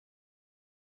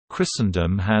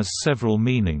Christendom has several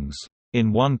meanings.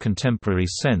 In one contemporary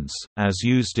sense, as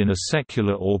used in a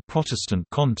secular or Protestant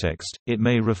context, it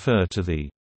may refer to the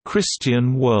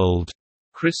Christian world,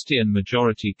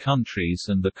 Christian-majority countries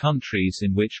and the countries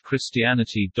in which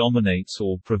Christianity dominates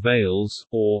or prevails,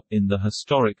 or, in the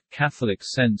historic, Catholic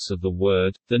sense of the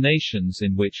word, the nations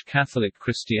in which Catholic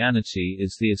Christianity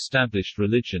is the established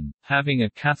religion, having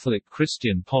a Catholic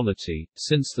Christian polity.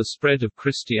 Since the spread of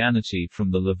Christianity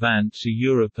from the Levant to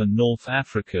Europe and North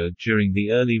Africa during the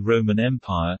early Roman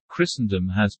Empire, Christendom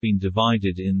has been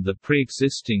divided in the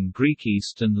pre-existing Greek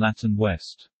East and Latin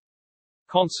West.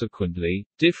 Consequently,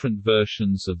 different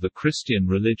versions of the Christian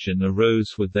religion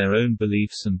arose with their own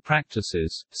beliefs and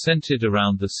practices, centered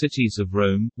around the cities of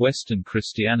Rome, Western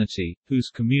Christianity, whose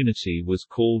community was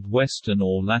called Western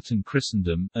or Latin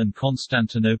Christendom, and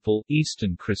Constantinople,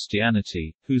 Eastern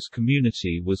Christianity, whose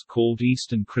community was called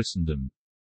Eastern Christendom.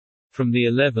 From the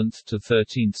 11th to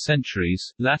 13th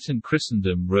centuries, Latin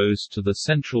Christendom rose to the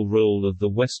central role of the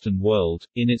Western world.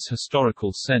 In its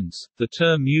historical sense, the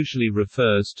term usually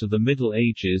refers to the Middle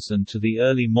Ages and to the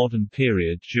early modern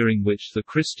period during which the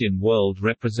Christian world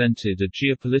represented a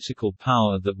geopolitical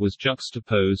power that was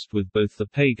juxtaposed with both the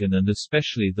pagan and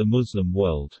especially the Muslim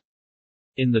world.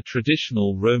 In the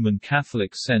traditional Roman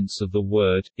Catholic sense of the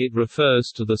word, it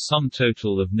refers to the sum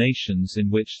total of nations in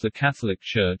which the Catholic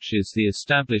Church is the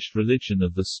established religion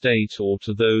of the state or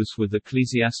to those with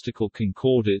ecclesiastical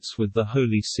concordates with the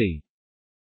Holy See.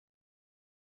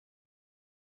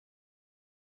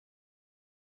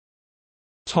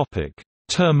 Topic: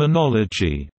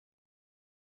 Terminology.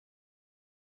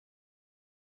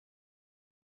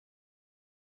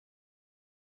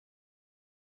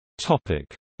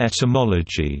 Topic: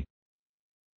 Etymology.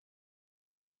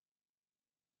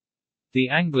 The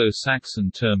Anglo-Saxon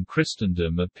term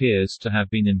Christendom appears to have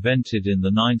been invented in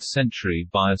the 9th century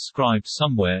by a scribe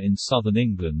somewhere in southern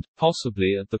England,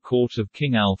 possibly at the court of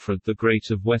King Alfred the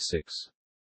Great of Wessex.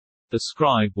 The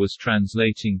scribe was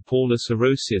translating Paulus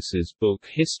Orosius's book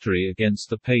History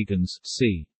Against the Pagans,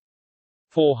 c.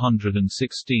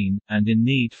 416, and in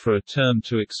need for a term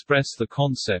to express the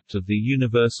concept of the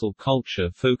universal culture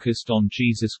focused on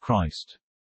Jesus Christ.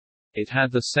 It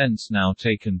had the sense now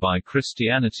taken by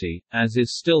Christianity, as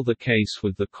is still the case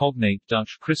with the cognate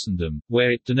Dutch Christendom,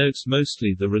 where it denotes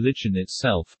mostly the religion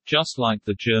itself, just like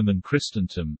the German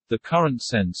Christentum. The current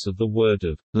sense of the word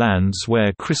of lands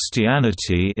where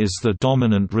Christianity is the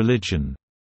dominant religion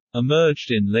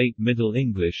emerged in late Middle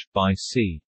English, by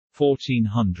c.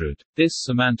 1400. This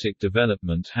semantic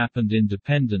development happened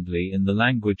independently in the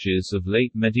languages of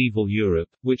late medieval Europe,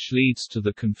 which leads to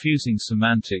the confusing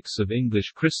semantics of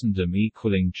English Christendom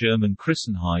equaling German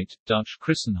Christenheit, Dutch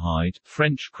Christenheit,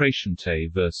 French Chrétienté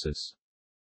versus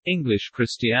English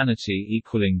Christianity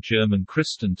equaling German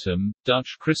Christentum,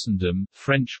 Dutch Christendom,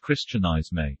 French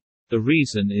Christianisme. The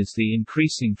reason is the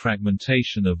increasing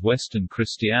fragmentation of Western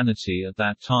Christianity at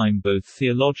that time both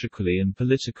theologically and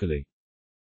politically.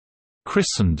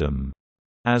 Christendom,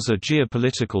 as a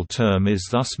geopolitical term, is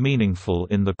thus meaningful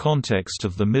in the context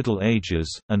of the Middle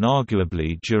Ages, and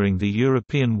arguably during the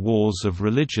European Wars of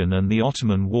Religion and the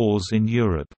Ottoman Wars in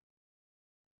Europe.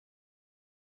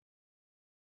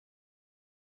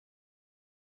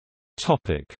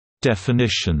 Topic: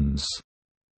 Definitions.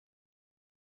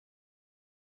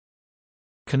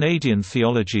 Canadian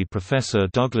theology professor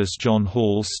Douglas John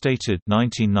Hall stated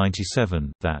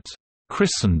 1997 that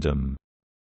Christendom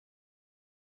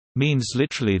means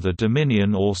literally the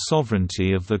dominion or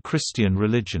sovereignty of the Christian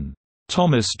religion.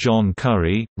 Thomas John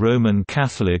Curry, Roman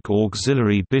Catholic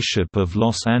Auxiliary Bishop of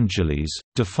Los Angeles,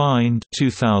 defined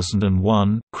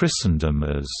 2001 Christendom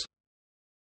as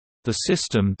the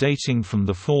system dating from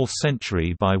the 4th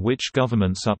century by which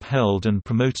governments upheld and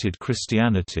promoted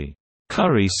Christianity.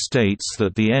 Curry states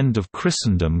that the end of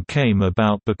Christendom came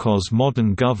about because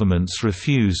modern governments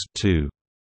refused to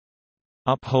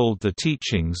uphold the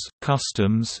teachings,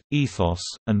 customs, ethos,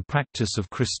 and practice of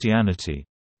Christianity.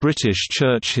 British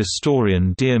church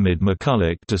historian Diarmaid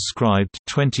MacCulloch described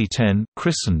 2010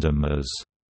 Christendom as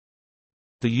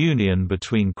the union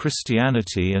between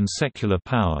Christianity and secular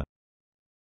power.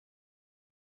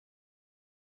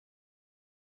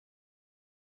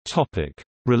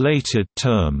 Related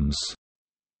terms.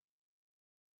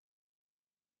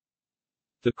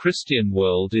 The Christian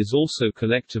world is also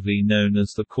collectively known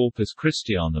as the Corpus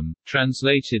Christianum,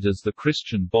 translated as the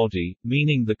Christian body,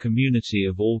 meaning the community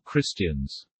of all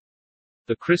Christians.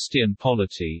 The Christian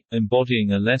polity,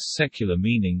 embodying a less secular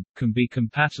meaning, can be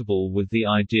compatible with the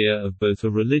idea of both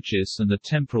a religious and a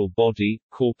temporal body,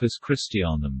 Corpus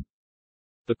Christianum.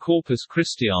 The Corpus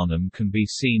Christianum can be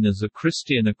seen as a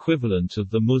Christian equivalent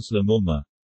of the Muslim Ummah.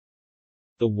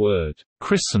 The word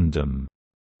Christendom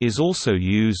is also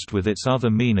used with its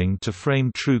other meaning to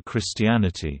frame true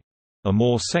Christianity. A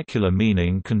more secular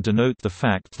meaning can denote the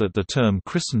fact that the term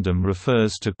Christendom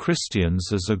refers to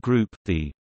Christians as a group,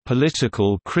 the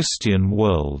political Christian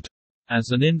world, as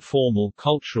an informal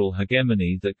cultural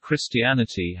hegemony that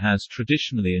Christianity has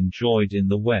traditionally enjoyed in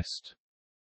the West.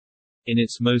 In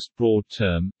its most broad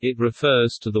term, it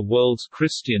refers to the world's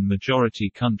Christian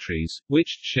majority countries, which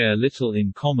share little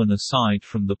in common aside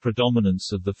from the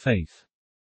predominance of the faith.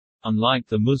 Unlike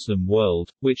the Muslim world,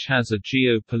 which has a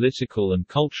geopolitical and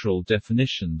cultural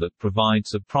definition that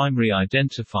provides a primary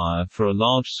identifier for a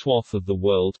large swath of the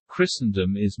world,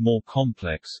 Christendom is more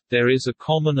complex. There is a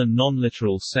common and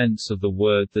non-literal sense of the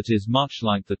word that is much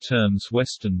like the terms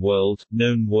Western world,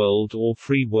 known world or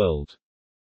free world.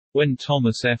 When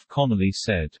Thomas F. Connolly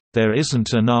said, "There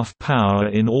isn't enough power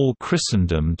in all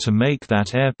Christendom to make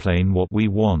that airplane what we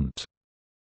want,"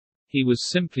 he was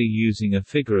simply using a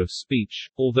figure of speech,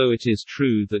 although it is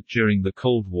true that during the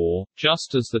Cold War,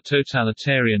 just as the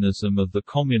totalitarianism of the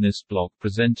communist bloc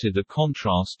presented a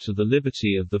contrast to the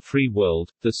liberty of the free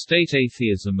world, the state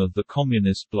atheism of the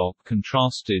communist bloc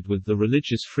contrasted with the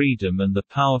religious freedom and the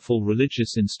powerful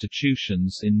religious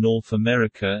institutions in North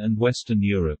America and Western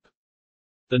Europe.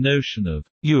 The notion of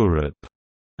Europe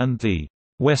and the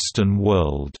Western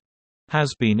world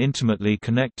has been intimately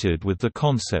connected with the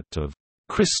concept of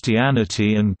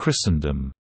Christianity and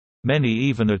Christendom. Many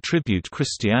even attribute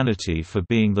Christianity for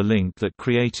being the link that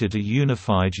created a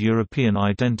unified European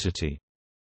identity.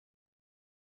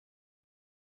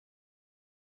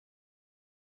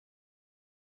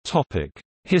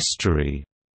 History.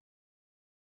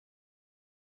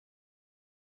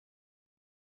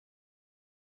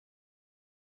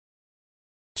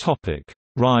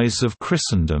 Rise of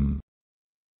Christendom.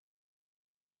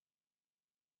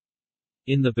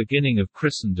 In the beginning of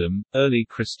Christendom, early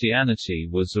Christianity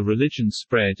was a religion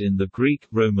spread in the Greek,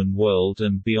 Roman world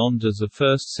and beyond as a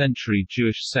first-century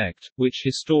Jewish sect, which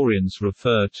historians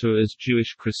refer to as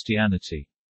Jewish Christianity.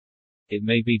 It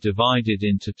may be divided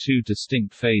into two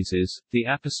distinct phases: the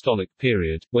apostolic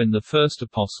period, when the first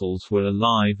apostles were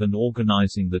alive and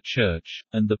organizing the church,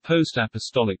 and the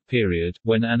post-apostolic period,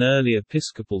 when an early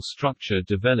episcopal structure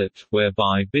developed,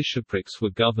 whereby bishoprics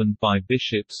were governed by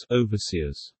bishops,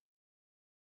 overseers.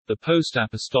 The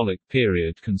post-apostolic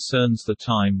period concerns the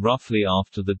time roughly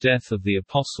after the death of the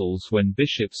apostles, when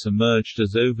bishops emerged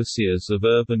as overseers of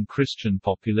urban Christian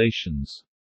populations.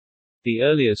 The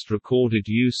earliest recorded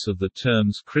use of the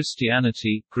terms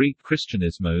Christianity, Greek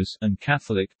Christianismos, and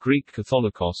Catholic, Greek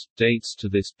Catholikos, dates to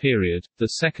this period,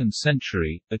 the 2nd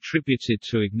century, attributed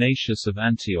to Ignatius of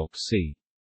Antioch c.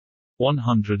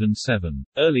 107.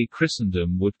 Early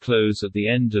Christendom would close at the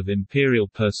end of imperial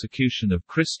persecution of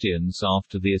Christians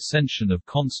after the ascension of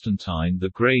Constantine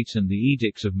the Great and the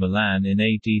Edict of Milan in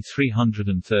AD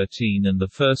 313 and the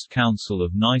First Council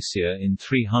of Nicaea in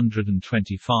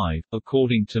 325.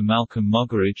 According to Malcolm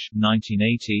Muggeridge,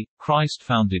 1980, Christ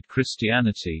founded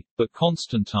Christianity, but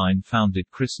Constantine founded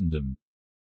Christendom.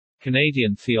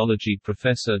 Canadian theology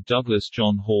professor Douglas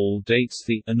John Hall dates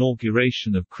the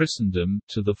inauguration of Christendom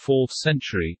to the 4th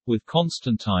century, with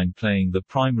Constantine playing the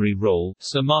primary role,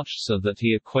 so much so that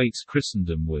he equates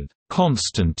Christendom with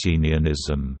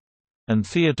Constantinianism, and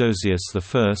Theodosius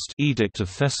I Edict of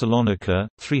Thessalonica,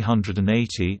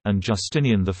 380, and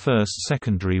Justinian I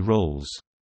secondary roles.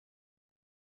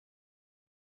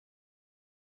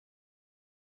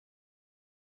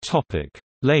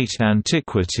 Late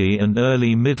Antiquity and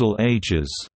Early Middle Ages.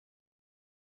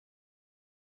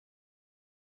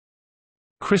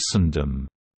 Christendom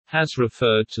has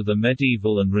referred to the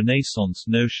medieval and Renaissance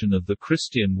notion of the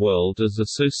Christian world as a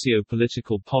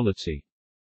socio-political polity.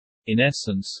 In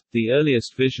essence, the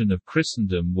earliest vision of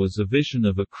Christendom was a vision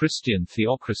of a Christian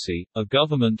theocracy, a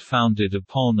government founded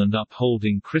upon and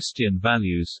upholding Christian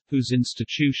values, whose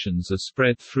institutions are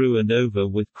spread through and over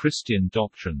with Christian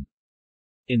doctrine.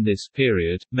 In this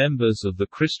period, members of the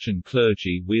Christian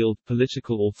clergy wield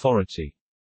political authority.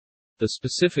 The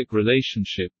specific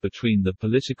relationship between the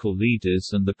political leaders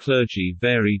and the clergy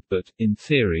varied but, in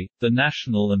theory, the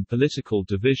national and political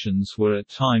divisions were at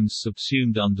times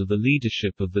subsumed under the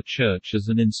leadership of the Church as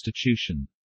an institution.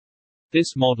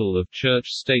 This model of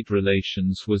church-state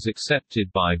relations was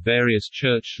accepted by various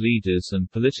church leaders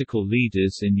and political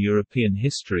leaders in European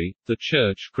history. The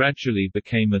Church gradually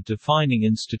became a defining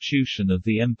institution of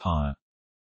the empire.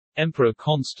 Emperor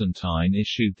Constantine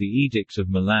issued the Edict of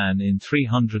Milan in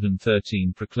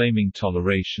 313 proclaiming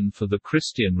toleration for the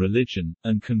Christian religion,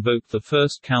 and convoked the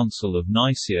First Council of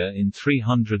Nicaea in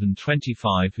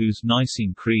 325 whose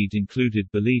Nicene Creed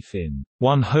included belief in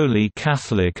one holy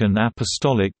Catholic and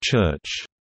Apostolic Church.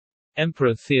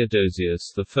 Emperor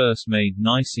Theodosius I made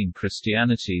Nicene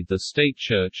Christianity the state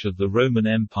church of the Roman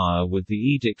Empire with the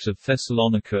Edict of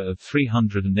Thessalonica of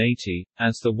 380.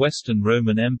 As the Western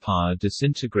Roman Empire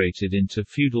disintegrated into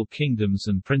feudal kingdoms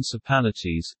and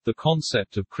principalities, the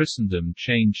concept of Christendom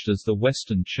changed as the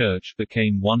Western Church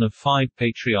became one of 5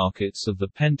 patriarchates of the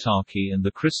Pentarchy and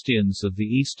the Christians of the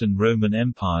Eastern Roman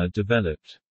Empire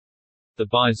developed. The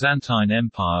Byzantine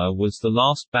Empire was the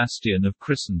last bastion of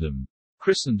Christendom.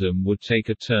 Christendom would take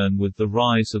a turn with the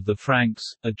rise of the Franks,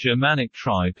 a Germanic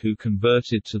tribe who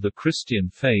converted to the Christian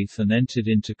faith and entered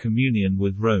into communion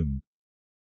with Rome.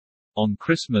 On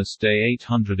Christmas Day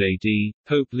 800 AD,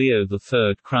 Pope Leo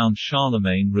III crowned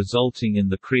Charlemagne, resulting in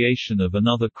the creation of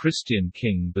another Christian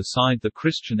king beside the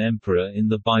Christian emperor in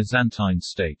the Byzantine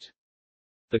state.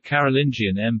 The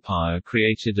Carolingian Empire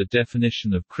created a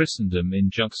definition of Christendom in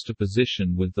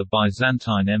juxtaposition with the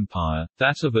Byzantine Empire,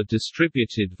 that of a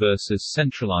distributed versus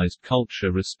centralized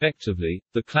culture respectively.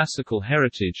 The classical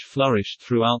heritage flourished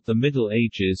throughout the Middle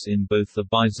Ages in both the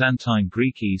Byzantine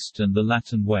Greek East and the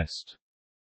Latin West.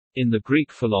 In the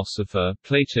Greek philosopher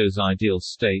Plato's ideal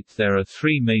state there are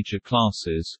 3 major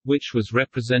classes, which was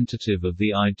representative of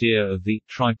the idea of the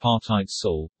tripartite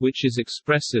soul, which is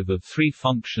expressive of 3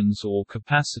 functions or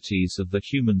capacities of the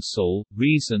human soul: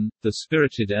 reason, the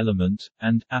spirited element,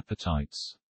 and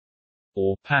appetites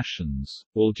or passions.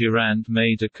 While Durand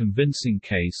made a convincing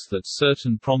case that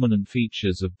certain prominent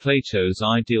features of Plato's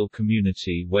ideal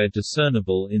community were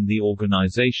discernible in the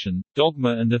organization,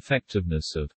 dogma and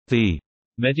effectiveness of the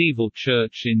medieval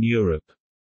Church in Europe.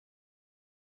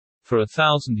 For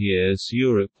 1,000 years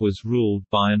Europe was ruled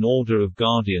by an order of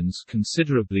guardians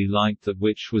considerably like that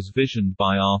which was visioned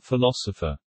by our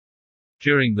philosopher.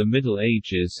 During the Middle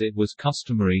Ages it was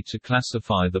customary to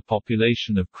classify the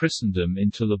population of Christendom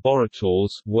into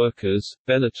laborators, workers,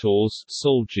 bellators,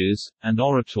 soldiers, and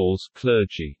orators,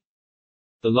 clergy.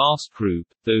 The last group,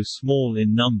 though small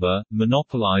in number,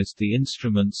 monopolized the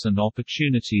instruments and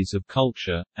opportunities of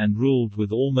culture, and ruled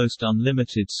with almost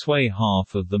unlimited sway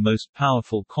half of the most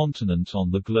powerful continent on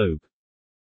the globe.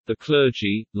 The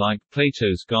clergy, like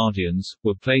Plato's guardians,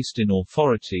 were placed in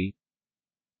authority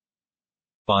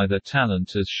by their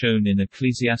talent as shown in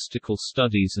ecclesiastical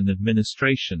studies and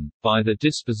administration, by their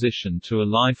disposition to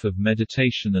a life of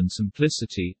meditation and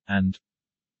simplicity, and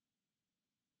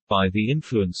by the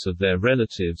influence of their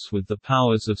relatives with the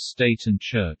powers of state and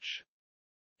church.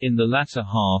 In the latter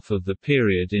half of the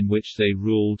period in which they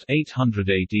ruled 800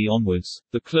 AD onwards,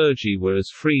 the clergy were as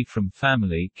free from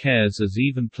family cares as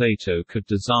even Plato could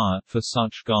desire, for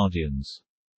such guardians.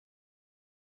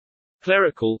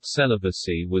 Clerical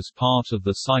celibacy was part of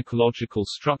the psychological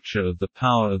structure of the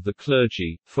power of the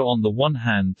clergy, for on the one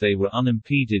hand they were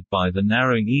unimpeded by the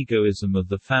narrowing egoism of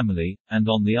the family, and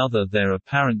on the other their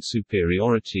apparent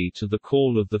superiority to the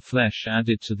call of the flesh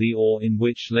added to the awe in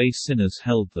which lay sinners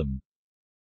held them.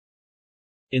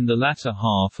 In the latter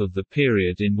half of the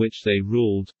period in which they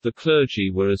ruled, the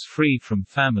clergy were as free from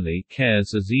family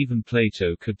cares as even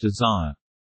Plato could desire.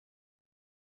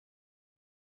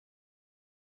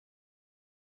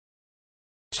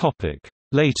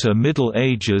 Later Middle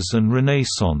Ages and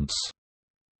Renaissance.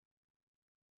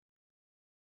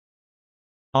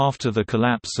 After the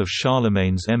collapse of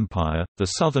Charlemagne's empire, the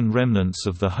southern remnants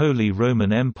of the Holy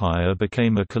Roman Empire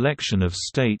became a collection of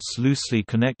states loosely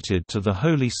connected to the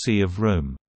Holy See of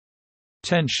Rome.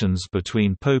 Tensions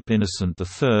between Pope Innocent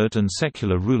III and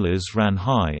secular rulers ran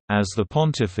high, as the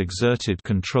pontiff exerted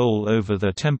control over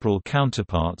their temporal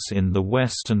counterparts in the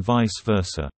West and vice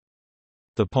versa.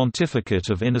 The pontificate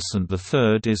of Innocent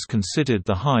III is considered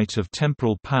the height of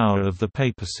temporal power of the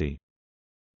papacy.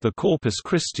 The Corpus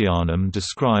Christianum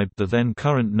described the then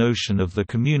current notion of the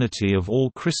community of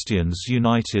all Christians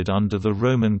united under the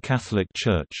Roman Catholic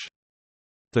Church.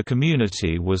 The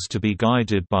community was to be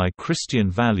guided by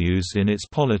Christian values in its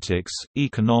politics,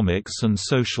 economics and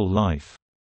social life.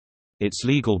 Its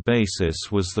legal basis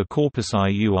was the Corpus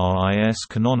Iuris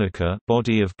Canonica,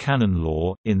 body of canon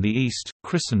law. In the East,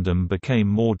 Christendom became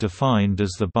more defined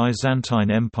as the Byzantine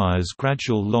Empire's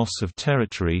gradual loss of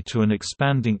territory to an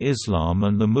expanding Islam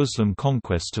and the Muslim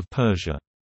conquest of Persia.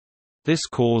 This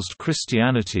caused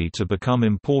Christianity to become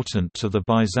important to the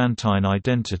Byzantine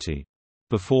identity.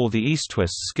 Before the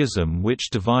East-West Schism which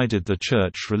divided the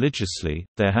Church religiously,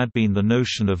 there had been the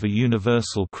notion of a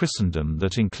universal Christendom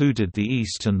that included the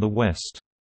East and the West.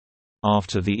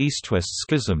 After the East-West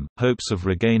Schism, hopes of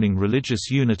regaining religious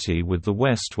unity with the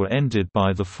West were ended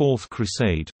by the Fourth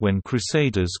Crusade, when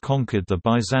Crusaders conquered the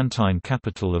Byzantine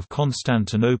capital of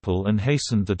Constantinople and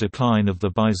hastened the decline of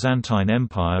the Byzantine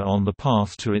Empire on the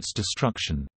path to its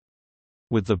destruction.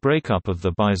 With the breakup of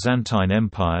the Byzantine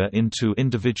Empire into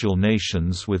individual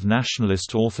nations with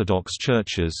nationalist Orthodox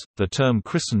churches, the term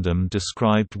Christendom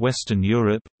described Western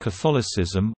Europe,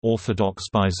 Catholicism, Orthodox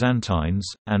Byzantines,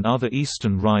 and other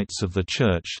Eastern rites of the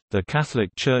Church, the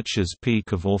Catholic Church's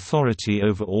peak of authority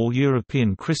over all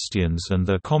European Christians and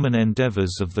the common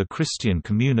endeavors of the Christian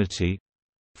community.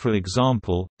 For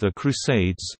example, the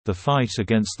Crusades, the fight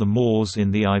against the Moors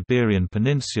in the Iberian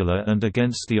Peninsula and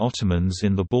against the Ottomans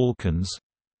in the Balkans,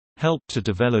 helped to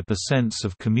develop a sense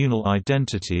of communal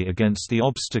identity against the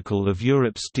obstacle of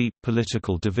Europe's deep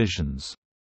political divisions.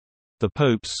 The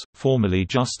popes, formerly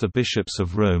just the bishops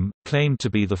of Rome, claimed to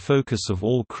be the focus of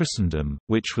all Christendom,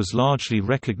 which was largely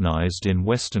recognized in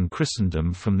Western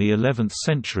Christendom from the 11th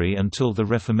century until the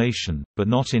Reformation, but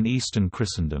not in Eastern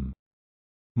Christendom.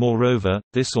 Moreover,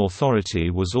 this authority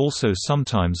was also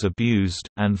sometimes abused,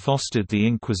 and fostered the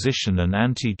Inquisition and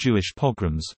anti-Jewish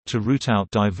pogroms, to root out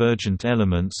divergent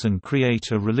elements and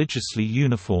create a religiously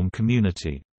uniform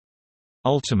community.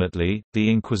 Ultimately,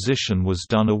 the Inquisition was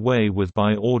done away with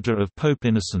by order of Pope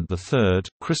Innocent III.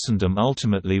 Christendom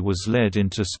ultimately was led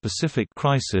into specific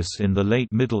crisis in the late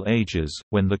Middle Ages,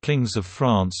 when the kings of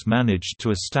France managed to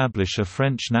establish a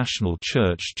French national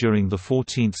church during the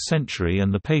 14th century,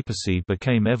 and the papacy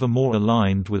became ever more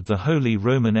aligned with the Holy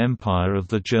Roman Empire of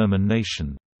the German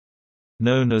nation.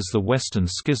 Known as the Western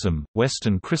Schism,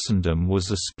 Western Christendom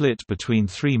was a split between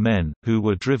three men, who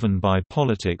were driven by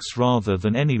politics rather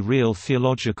than any real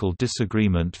theological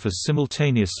disagreement for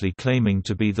simultaneously claiming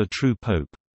to be the true pope.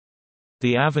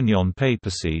 The Avignon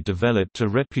papacy developed a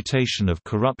reputation of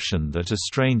corruption that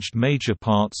estranged major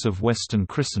parts of Western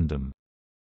Christendom.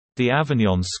 The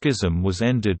Avignon Schism was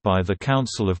ended by the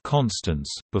Council of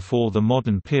Constance. Before the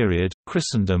modern period,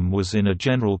 Christendom was in a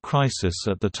general crisis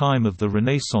at the time of the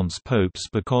Renaissance popes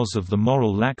because of the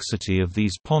moral laxity of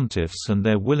these pontiffs and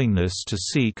their willingness to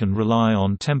seek and rely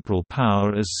on temporal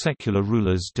power as secular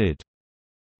rulers did.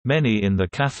 Many in the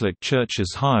Catholic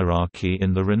Church's hierarchy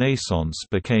in the Renaissance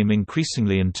became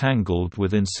increasingly entangled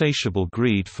with insatiable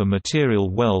greed for material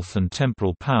wealth and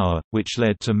temporal power, which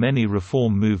led to many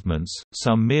reform movements,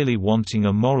 some merely wanting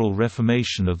a moral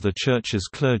reformation of the Church's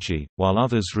clergy, while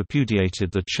others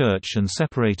repudiated the Church and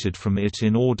separated from it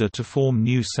in order to form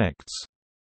new sects.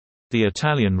 The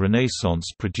Italian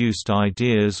Renaissance produced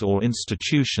ideas or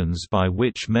institutions by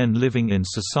which men living in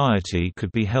society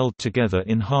could be held together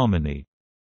in harmony.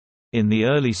 In the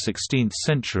early 16th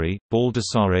century,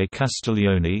 Baldassare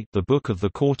Castiglione, the Book of the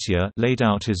Courtier, laid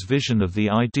out his vision of the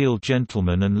ideal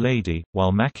gentleman and lady,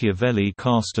 while Machiavelli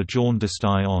cast a jaundiced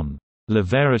eye on la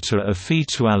verità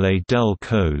effettuale del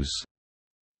cose,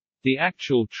 the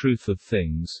actual truth of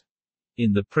things.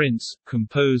 In The Prince,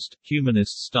 composed,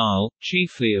 humanist style,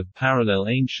 chiefly of parallel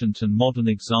ancient and modern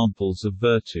examples of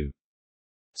virtue.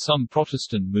 Some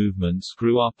Protestant movements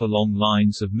grew up along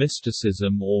lines of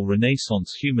mysticism or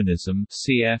Renaissance humanism,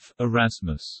 cf.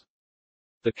 Erasmus.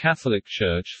 The Catholic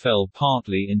Church fell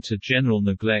partly into general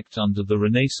neglect under the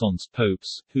Renaissance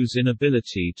popes, whose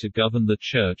inability to govern the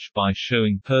Church by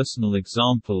showing personal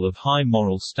example of high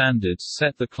moral standards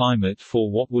set the climate for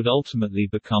what would ultimately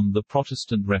become the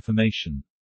Protestant Reformation.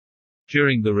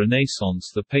 During the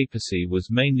Renaissance, the papacy was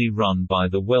mainly run by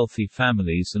the wealthy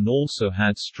families and also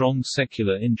had strong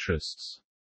secular interests.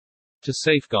 To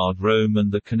safeguard Rome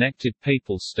and the connected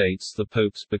papal states, the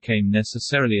popes became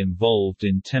necessarily involved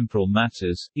in temporal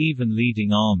matters, even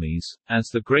leading armies, as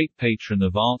the great patron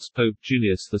of arts Pope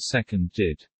Julius II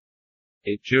did.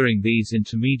 During these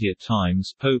intermediate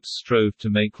times, popes strove to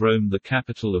make Rome the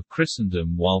capital of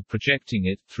Christendom while projecting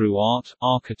it, through art,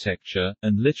 architecture,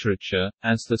 and literature,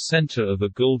 as the center of a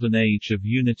golden age of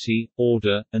unity,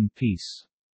 order, and peace.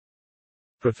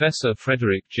 Professor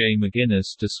Frederick J.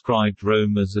 McGuinness described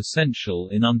Rome as essential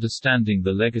in understanding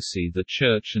the legacy the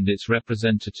Church and its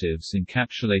representatives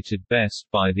encapsulated best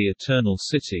by the Eternal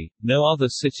City. No other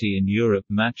city in Europe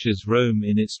matches Rome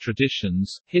in its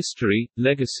traditions, history,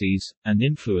 legacies, and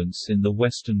influence in the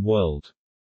Western world.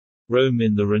 Rome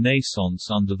in the Renaissance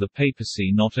under the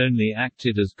papacy not only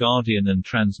acted as guardian and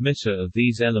transmitter of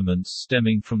these elements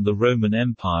stemming from the Roman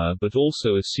Empire but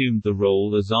also assumed the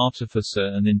role as artificer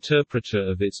and interpreter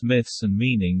of its myths and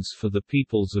meanings for the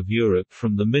peoples of Europe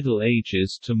from the Middle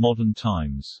Ages to modern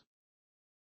times.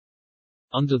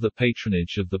 Under the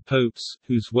patronage of the popes,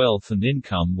 whose wealth and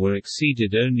income were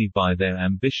exceeded only by their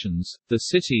ambitions, the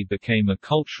city became a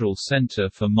cultural center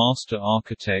for master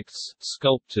architects,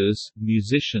 sculptors,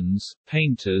 musicians,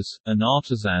 painters, and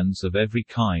artisans of every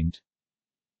kind.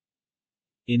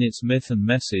 In its myth and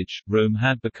message, Rome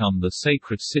had become the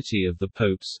sacred city of the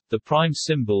popes, the prime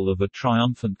symbol of a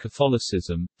triumphant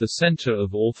Catholicism, the center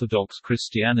of Orthodox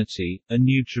Christianity, a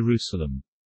New Jerusalem.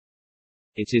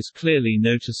 It is clearly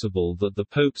noticeable that the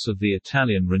popes of the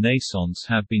Italian Renaissance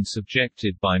have been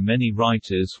subjected by many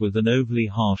writers with an overly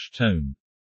harsh tone.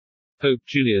 Pope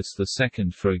Julius II,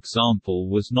 for example,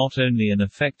 was not only an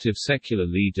effective secular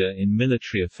leader in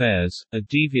military affairs, a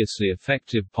deviously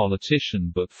effective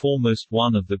politician but foremost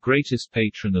one of the greatest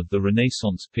patron of the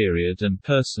Renaissance period and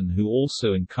person who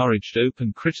also encouraged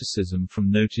open criticism from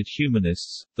noted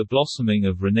humanists. The blossoming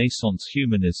of Renaissance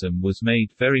humanism was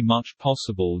made very much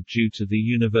possible due to the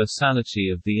universality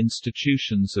of the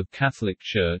institutions of Catholic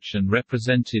Church and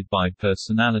represented by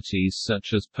personalities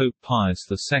such as Pope Pius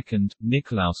II,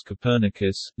 Nicolaus Copernicus,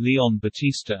 Leon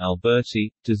Battista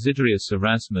Alberti, Desiderius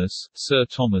Erasmus, Sir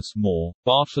Thomas More,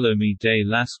 Bartolomé de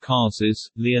las Casas,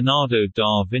 Leonardo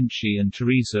da Vinci and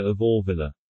Teresa of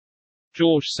Avila.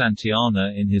 George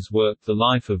Santayana in his work The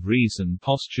Life of Reason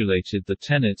postulated the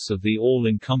tenets of the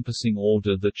all-encompassing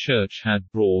order the Church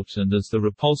had brought and as the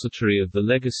repository of the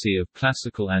legacy of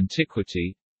classical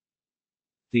antiquity,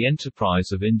 the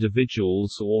enterprise of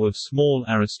individuals or of small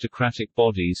aristocratic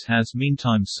bodies has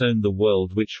meantime sown the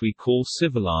world which we call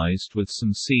civilized with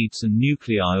some seeds and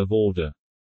nuclei of order.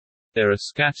 There are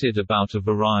scattered about a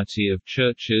variety of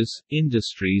churches,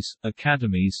 industries,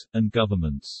 academies, and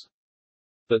governments.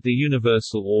 But the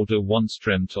universal order once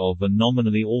dreamt of and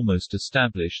nominally almost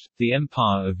established, the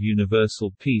empire of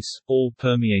universal peace,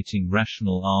 all-permeating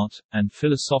rational art, and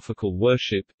philosophical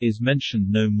worship, is mentioned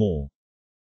no more.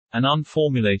 An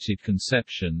unformulated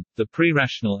conception, the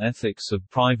pre-rational ethics of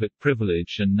private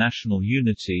privilege and national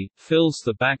unity, fills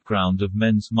the background of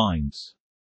men's minds.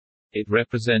 It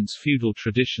represents feudal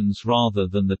traditions rather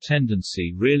than the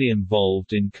tendency really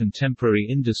involved in contemporary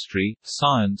industry,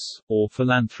 science, or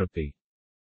philanthropy.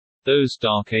 Those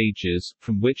dark ages,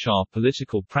 from which our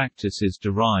political practice is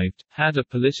derived, had a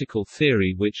political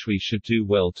theory which we should do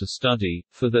well to study,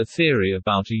 for their theory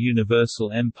about a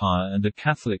universal empire and a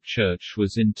Catholic Church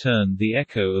was in turn the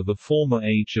echo of a former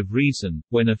age of reason,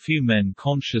 when a few men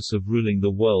conscious of ruling the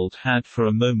world had for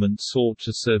a moment sought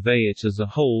to survey it as a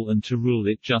whole and to rule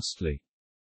it justly.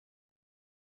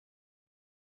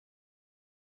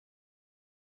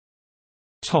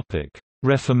 Topic: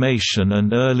 Reformation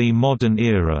and early modern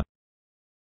era.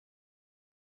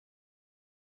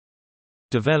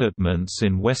 Developments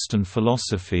in Western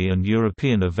philosophy and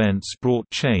European events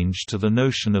brought change to the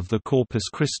notion of the Corpus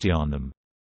Christianum.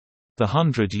 The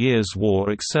 100 Years' War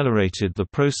accelerated the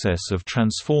process of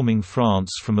transforming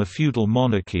France from a feudal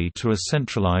monarchy to a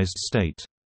centralized state.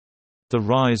 The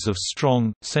rise of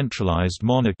strong, centralized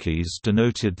monarchies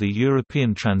denoted the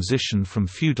European transition from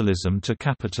feudalism to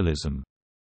capitalism.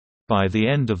 By the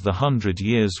end of the 100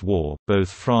 Years' War,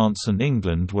 both France and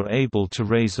England were able to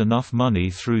raise enough money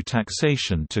through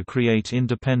taxation to create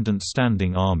independent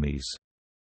standing armies.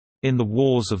 In the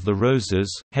Wars of the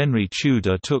Roses, Henry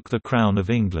Tudor took the crown of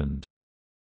England.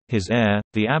 His heir,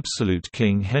 the absolute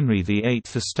King Henry VIII,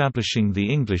 establishing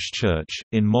the English Church.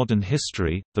 In modern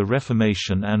history, the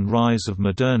Reformation and rise of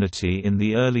modernity in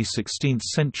the early 16th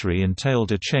century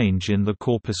entailed a change in the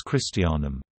Corpus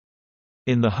Christianum.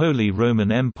 In the Holy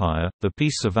Roman Empire, the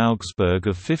Peace of Augsburg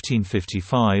of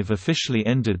 1555 officially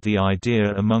ended the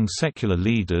idea among secular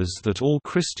leaders that all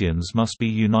Christians must be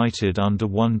united under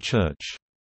one church.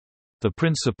 The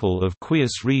principle of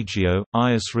cuius regio,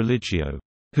 ius religio,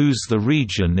 whose the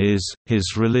region is,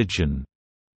 his religion,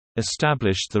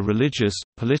 established the religious,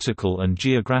 political and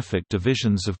geographic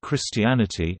divisions of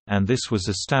Christianity, and this was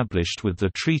established with the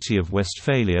Treaty of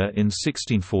Westphalia in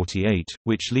 1648,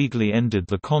 which legally ended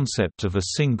the concept of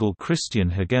a single Christian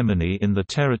hegemony in the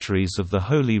territories of the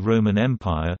Holy Roman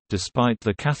Empire, despite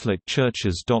the Catholic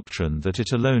Church's doctrine that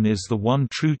it alone is the one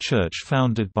true Church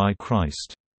founded by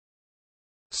Christ.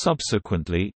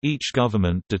 Subsequently, each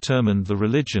government determined the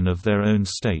religion of their own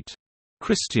state.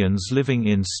 Christians living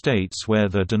in states where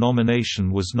their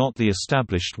denomination was not the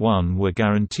established one were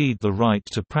guaranteed the right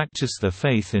to practice their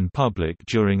faith in public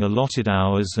during allotted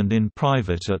hours and in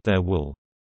private at their will.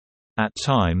 At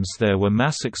times there were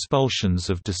mass expulsions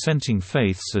of dissenting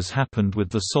faiths, as happened with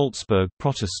the Salzburg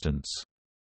Protestants.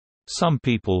 Some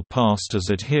people passed as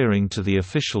adhering to the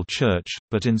official church,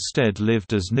 but instead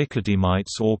lived as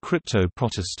Nicodemites or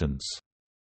crypto-Protestants.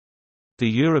 The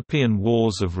European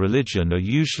wars of religion are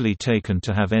usually taken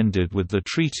to have ended with the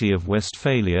Treaty of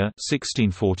Westphalia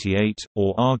 1648,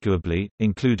 or arguably,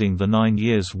 including the 9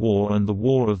 Years' War and the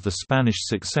War of the Spanish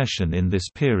Succession in this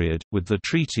period, with the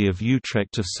Treaty of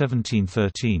Utrecht of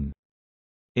 1713.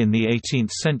 In the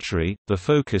 18th century, the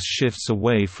focus shifts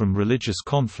away from religious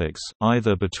conflicts,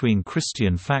 either between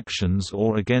Christian factions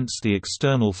or against the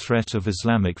external threat of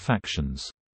Islamic factions.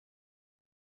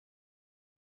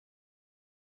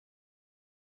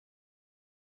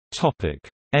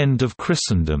 End of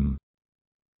Christendom.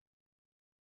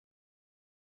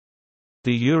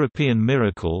 The European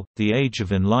miracle, the Age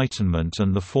of Enlightenment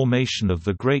and the formation of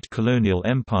the great colonial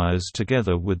empires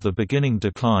together with the beginning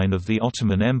decline of the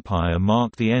Ottoman Empire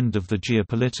mark the end of the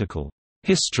geopolitical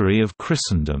history of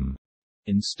Christendom.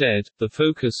 Instead, the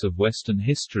focus of Western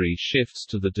history shifts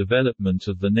to the development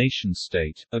of the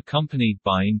nation-state, accompanied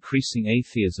by increasing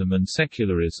atheism and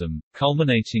secularism,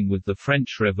 culminating with the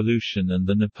French Revolution and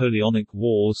the Napoleonic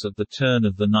Wars at the turn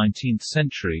of the 19th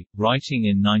century. Writing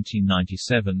in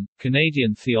 1997,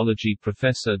 Canadian theology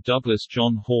professor Douglas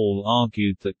John Hall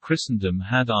argued that Christendom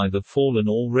had either fallen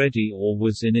already or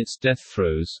was in its death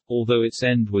throes, although its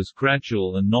end was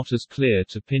gradual and not as clear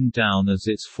to pin down as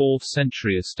its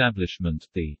 4th-century establishment.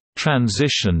 The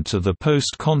transition to the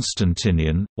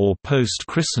post-Constantinian, or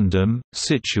post-Christendom,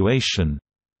 situation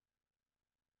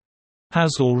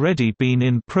has already been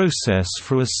in process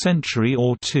for a century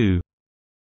or two.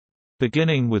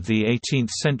 Beginning with the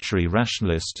 18th-century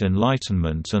rationalist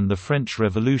Enlightenment and the French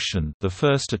Revolution, the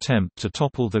first attempt to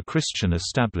topple the Christian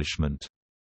establishment.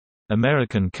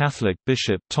 American Catholic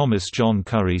Bishop Thomas John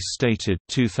Curry stated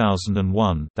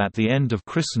 2001 that the end of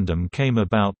Christendom came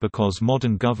about because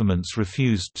modern governments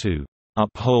refused to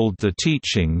uphold the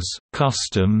teachings,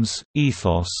 customs,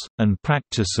 ethos, and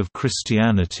practice of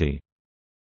Christianity.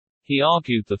 He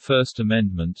argued the First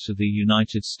Amendment to the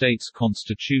United States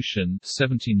Constitution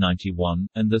 1791,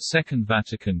 and the Second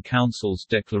Vatican Council's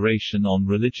Declaration on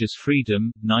Religious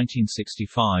Freedom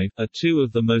 1965, are two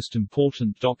of the most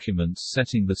important documents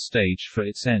setting the stage for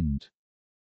its end.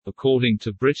 According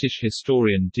to British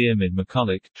historian Diarmaid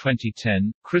MacCulloch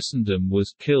 2010, Christendom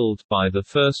was killed by the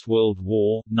First World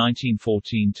War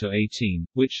 1914–18,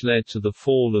 which led to the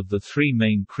fall of the three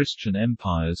main Christian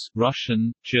empires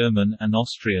Russian, German and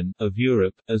Austrian of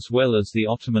Europe, as well as the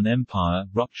Ottoman Empire,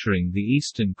 rupturing the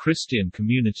Eastern Christian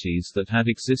communities that had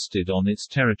existed on its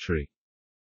territory.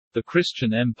 The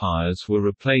Christian empires were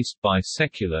replaced by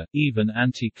secular, even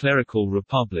anti-clerical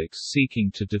republics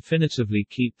seeking to definitively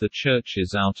keep the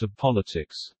churches out of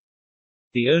politics.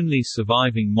 The only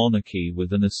surviving monarchy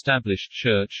with an established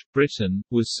church, Britain,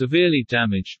 was severely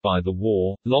damaged by the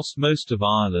war, lost most of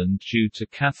Ireland due to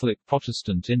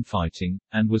Catholic-Protestant infighting,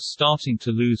 and was starting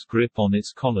to lose grip on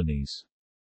its colonies.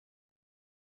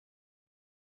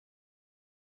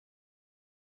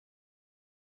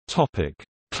 Topic: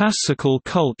 Classical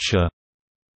culture.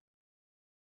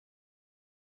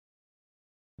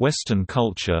 Western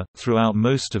culture, throughout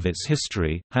most of its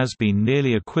history, has been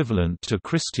nearly equivalent to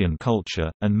Christian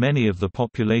culture, and many of the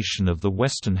population of the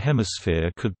Western Hemisphere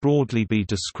could broadly be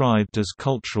described as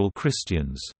cultural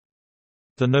Christians.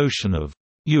 The notion of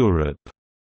Europe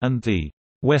and the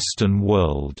Western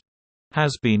world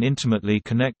has been intimately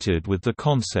connected with the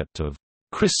concept of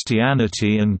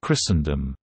Christianity and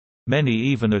Christendom. Many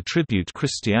even attribute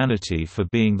Christianity for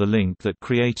being the link that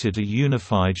created a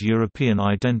unified European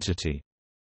identity.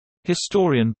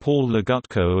 Historian Paul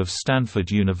Legutko of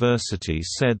Stanford University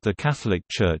said the Catholic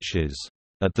Church is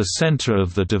at the center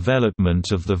of the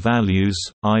development of the values,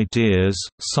 ideas,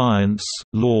 science,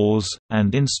 laws,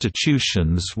 and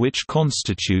institutions which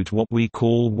constitute what we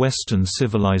call Western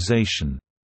civilization.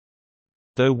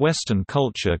 Though Western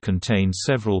culture contained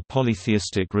several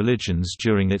polytheistic religions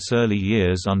during its early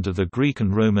years under the Greek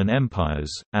and Roman empires,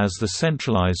 as the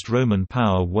centralized Roman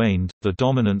power waned, the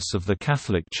dominance of the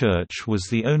Catholic Church was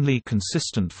the only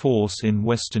consistent force in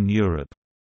Western Europe.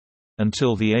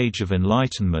 Until the Age of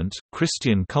Enlightenment,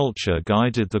 Christian culture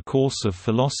guided the course of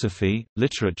philosophy,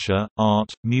 literature,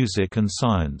 art, music and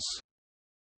science.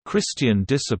 Christian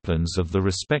disciplines of the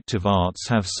respective arts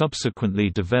have subsequently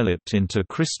developed into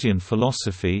Christian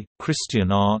philosophy,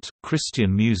 Christian art,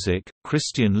 Christian music,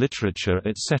 Christian literature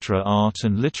etc. Art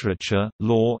and literature,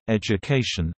 law,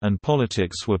 education, and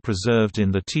politics were preserved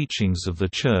in the teachings of the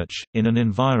Church, in an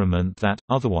environment that,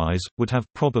 otherwise, would have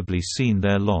probably seen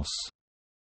their loss.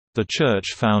 The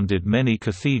Church founded many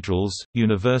cathedrals,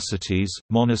 universities,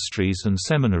 monasteries and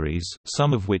seminaries,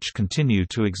 some of which continue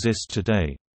to exist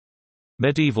today.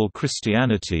 Medieval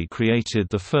Christianity created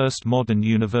the first modern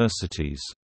universities.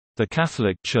 The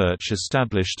Catholic Church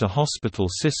established a hospital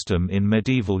system in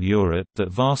medieval Europe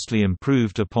that vastly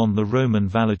improved upon the Roman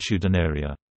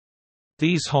valetudinaria.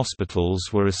 These hospitals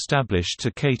were established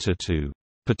to cater to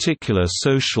particular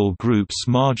social groups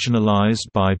marginalized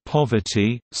by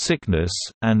poverty, sickness,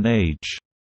 and age.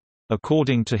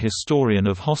 According to historian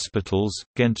of hospitals,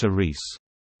 Günther Rees,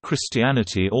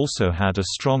 Christianity also had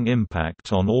a strong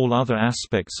impact on all other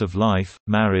aspects of life,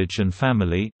 marriage and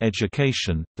family,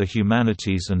 education, the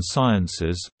humanities and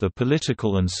sciences, the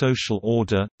political and social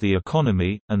order, the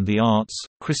economy, and the arts.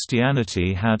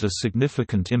 Christianity had a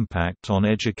significant impact on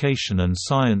education and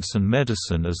science and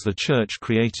medicine as the Church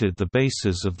created the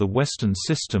basis of the Western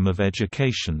system of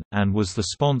education, and was the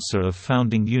sponsor of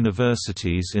founding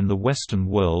universities in the Western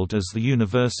world, as the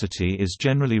university is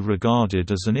generally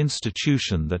regarded as an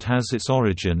institution that has its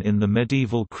origin in the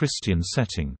medieval Christian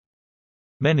setting.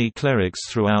 Many clerics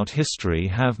throughout history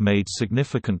have made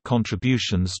significant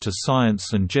contributions to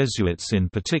science, and Jesuits in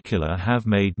particular have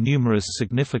made numerous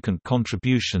significant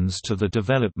contributions to the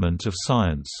development of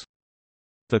science.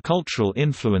 The cultural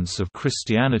influence of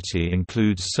Christianity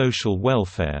includes social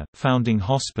welfare, founding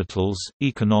hospitals,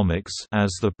 economics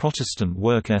as the Protestant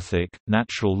work ethic,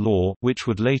 natural law which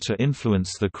would later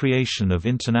influence the creation of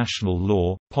international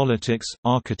law, politics,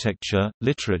 architecture,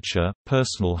 literature,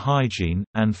 personal hygiene,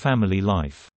 and family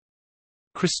life.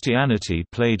 Christianity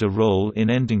played a role in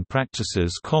ending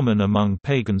practices common among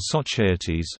pagan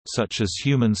societies, such as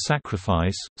human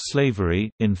sacrifice,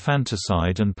 slavery,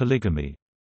 infanticide and polygamy.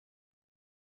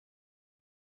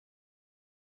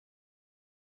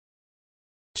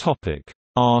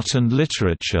 Art and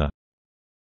literature.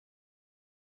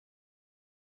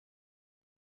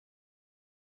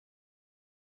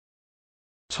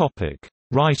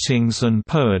 Writings and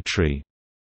poetry.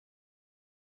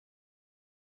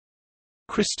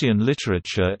 Christian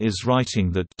literature is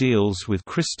writing that deals with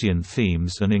Christian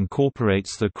themes and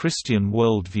incorporates the Christian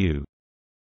worldview.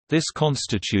 This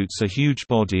constitutes a huge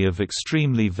body of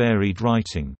extremely varied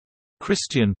writing.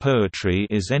 Christian poetry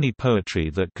is any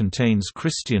poetry that contains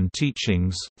Christian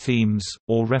teachings, themes,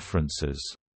 or references.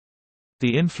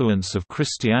 The influence of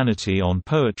Christianity on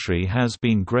poetry has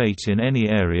been great in any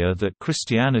area that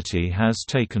Christianity has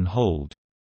taken hold.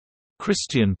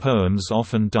 Christian poems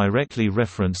often directly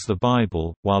reference the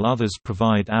Bible, while others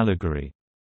provide allegory.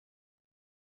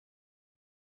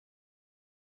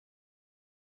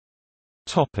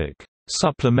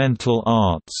 Supplemental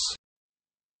arts.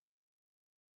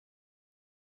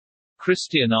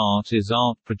 Christian art is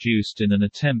art produced in an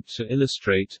attempt to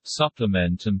illustrate,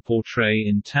 supplement and portray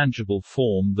in tangible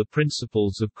form the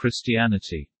principles of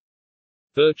Christianity.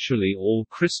 Virtually all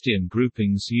Christian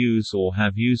groupings use or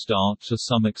have used art to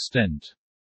some extent.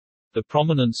 The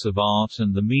prominence of art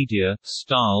and the media,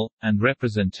 style, and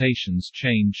representations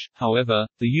change, however,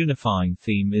 the unifying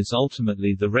theme is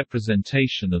ultimately the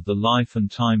representation of the life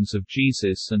and times of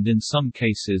Jesus and in some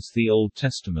cases the Old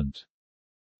Testament.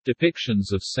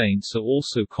 Depictions of saints are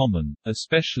also common,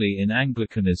 especially in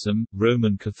Anglicanism,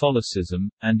 Roman Catholicism,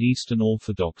 and Eastern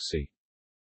Orthodoxy.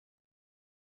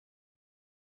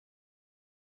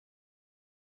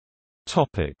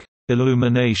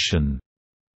 Illumination.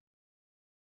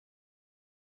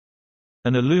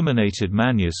 An illuminated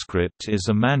manuscript is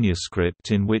a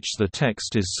manuscript in which the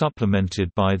text is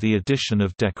supplemented by the addition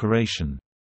of decoration.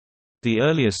 The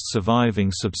earliest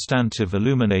surviving substantive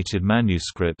illuminated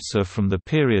manuscripts are from the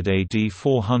period AD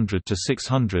 400 to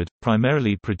 600,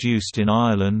 primarily produced in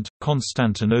Ireland,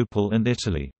 Constantinople and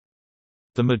Italy.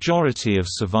 The majority of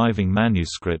surviving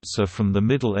manuscripts are from the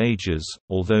Middle Ages,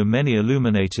 although many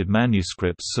illuminated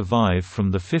manuscripts survive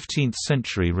from the 15th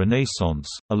century Renaissance,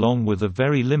 along with a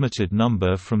very limited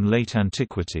number from late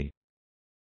antiquity.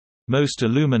 Most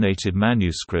illuminated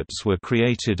manuscripts were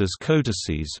created as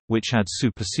codices, which had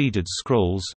superseded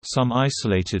scrolls. Some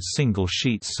isolated single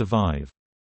sheets survive.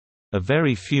 A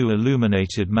very few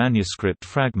illuminated manuscript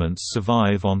fragments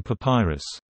survive on papyrus.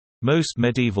 Most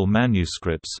medieval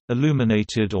manuscripts,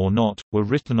 illuminated or not, were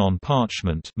written on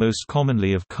parchment, most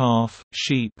commonly of calf,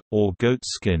 sheep, or goat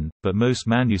skin, but most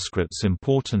manuscripts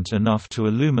important enough to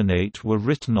illuminate were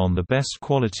written on the best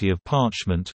quality of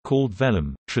parchment, called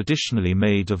vellum, traditionally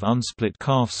made of unsplit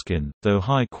calfskin, though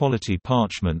high-quality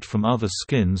parchment from other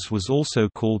skins was also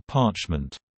called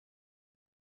parchment.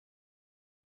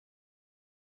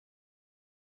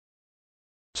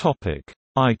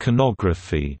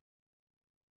 Iconography.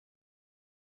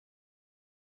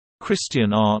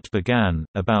 Christian art began,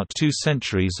 about 2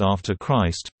 centuries after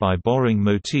Christ, by borrowing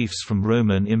motifs from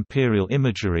Roman imperial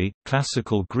imagery,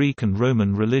 classical Greek and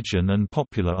Roman religion and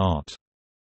popular art.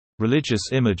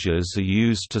 Religious images are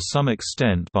used to some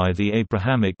extent by the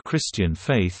Abrahamic Christian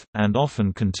faith, and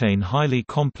often contain highly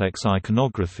complex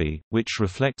iconography, which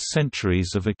reflects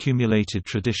centuries of accumulated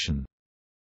tradition.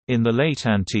 In the late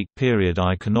Antique period,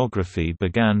 iconography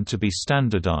began to be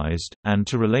standardized, and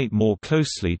to relate more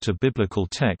closely to biblical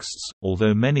texts,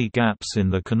 although many gaps in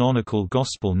the canonical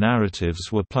Gospel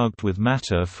narratives were plugged with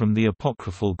matter from the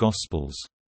apocryphal Gospels.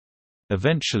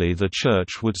 Eventually the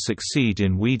Church would succeed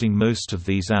in weeding most of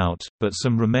these out, but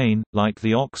some remain, like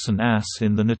the ox and ass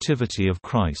in the Nativity of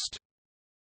Christ.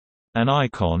 An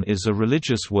icon is a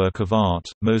religious work of art,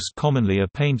 most commonly a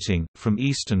painting, from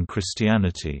Eastern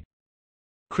Christianity.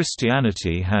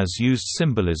 Christianity has used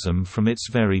symbolism from its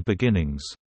very beginnings.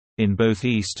 In both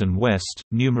East and West,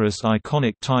 numerous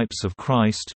iconic types of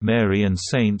Christ, Mary and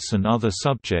saints and other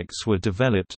subjects were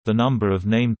developed. The number of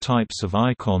named types of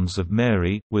icons of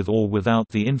Mary, with or without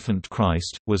the infant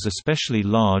Christ, was especially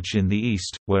large in the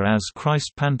East, whereas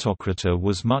Christ Pantocrator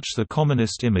was much the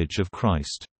commonest image of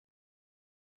Christ.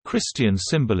 Christian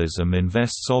symbolism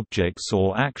invests objects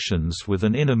or actions with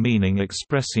an inner meaning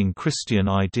expressing Christian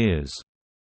ideas.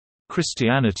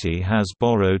 Christianity has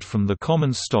borrowed from the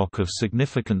common stock of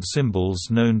significant symbols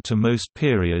known to most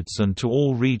periods and to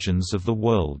all regions of the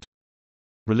world.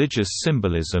 Religious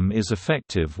symbolism is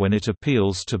effective when it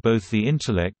appeals to both the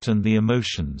intellect and the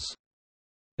emotions.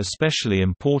 Especially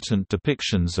important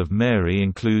depictions of Mary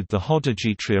include the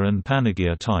Hodegetria and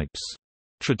Panagia types.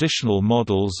 Traditional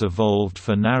models evolved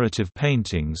for narrative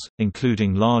paintings,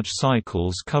 including large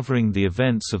cycles covering the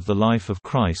events of the life of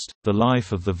Christ, the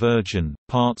life of the Virgin,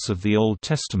 parts of the Old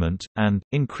Testament, and,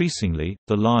 increasingly,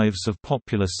 the lives of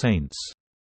popular saints.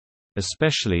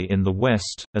 Especially in the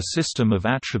West, a system of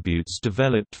attributes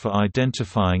developed for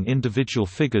identifying individual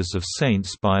figures of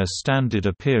saints by a standard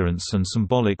appearance and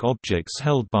symbolic objects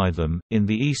held by them. In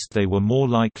the East, they were more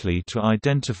likely to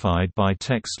identified by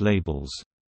text labels.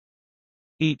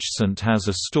 Each saint has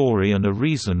a story and a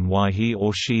reason why he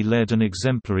or she led an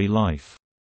exemplary life.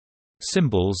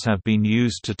 Symbols have been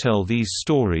used to tell these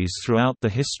stories throughout the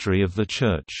history of the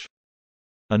Church.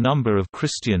 A number of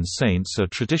Christian saints are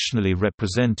traditionally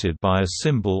represented by a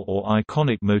symbol or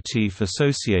iconic motif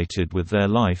associated with their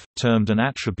life, termed an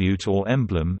attribute or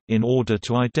emblem, in order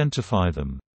to identify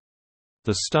them.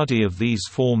 The study of these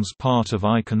forms part of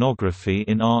iconography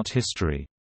in art history.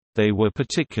 They were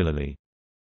particularly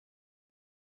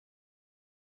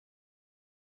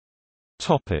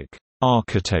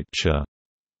Architecture.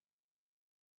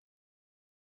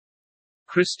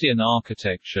 Christian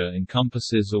architecture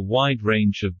encompasses a wide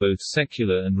range of both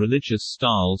secular and religious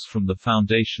styles from the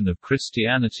foundation of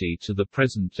Christianity to the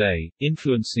present day,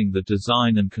 influencing the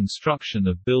design and construction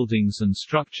of buildings and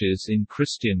structures in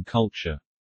Christian culture.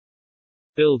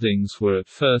 Buildings were at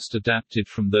first adapted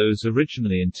from those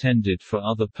originally intended for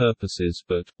other purposes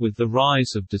but, with the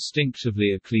rise of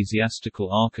distinctively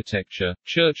ecclesiastical architecture,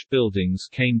 church buildings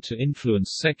came to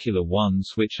influence secular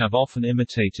ones which have often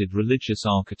imitated religious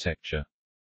architecture.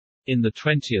 In the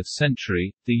 20th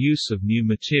century, the use of new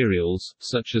materials,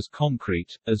 such as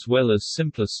concrete, as well as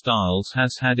simpler styles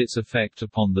has had its effect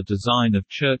upon the design of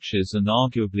churches, and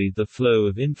arguably the flow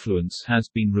of influence has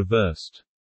been reversed.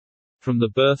 From the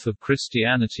birth of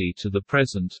Christianity to the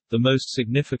present, the most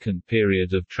significant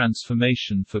period of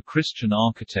transformation for Christian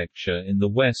architecture in the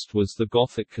West was the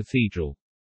Gothic cathedral.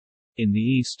 In the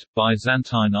East,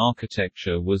 Byzantine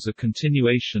architecture was a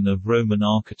continuation of Roman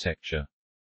architecture.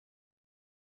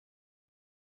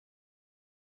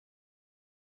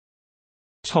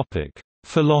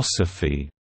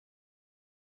 Philosophy.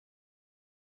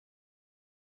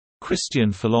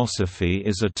 Christian philosophy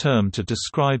is a term to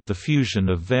describe the fusion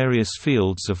of various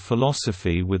fields of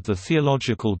philosophy with the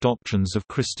theological doctrines of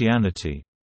Christianity.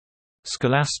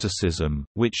 Scholasticism,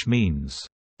 which means,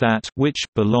 "that which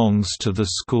belongs to the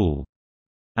school,"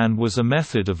 and was a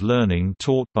method of learning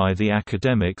taught by the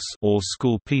academics or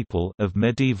school people of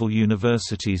medieval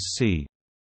universities c.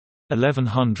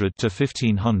 1100 to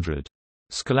 1500.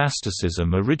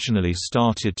 Scholasticism originally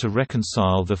started to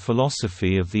reconcile the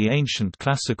philosophy of the ancient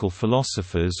classical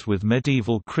philosophers with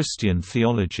medieval Christian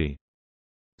theology.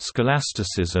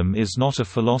 Scholasticism is not a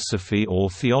philosophy or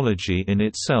theology in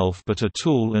itself but a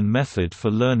tool and method for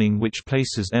learning which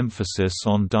places emphasis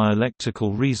on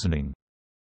dialectical reasoning.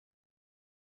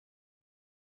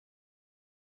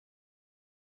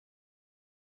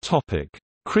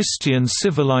 Christian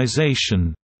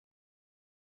civilization.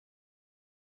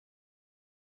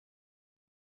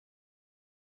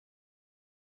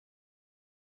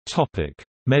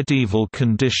 Medieval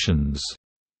conditions.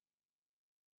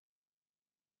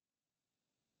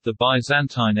 The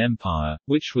Byzantine Empire,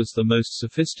 which was the most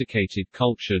sophisticated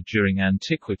culture during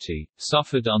antiquity,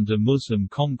 suffered under Muslim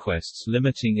conquests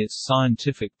limiting its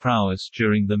scientific prowess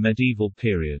during the medieval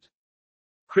period.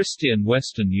 Christian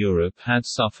Western Europe had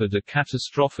suffered a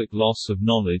catastrophic loss of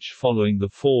knowledge following the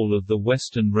fall of the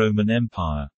Western Roman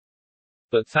Empire.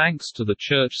 But thanks to the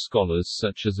church scholars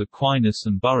such as Aquinas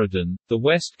and Buridan, the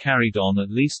West carried on at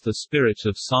least the spirit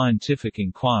of scientific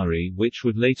inquiry, which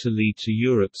would later lead to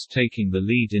Europe's taking the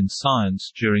lead in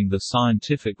science during the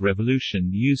scientific revolution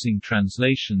using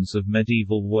translations of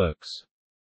medieval works.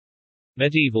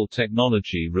 Medieval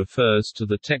technology refers to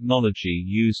the technology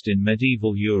used in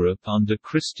medieval Europe under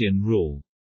Christian rule.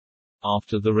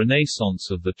 After the Renaissance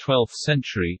of the 12th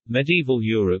century, medieval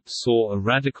Europe saw a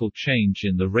radical change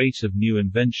in the rate of new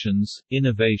inventions,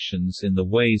 innovations in the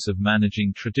ways of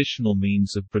managing traditional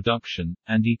means of production,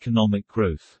 and economic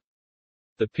growth.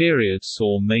 The period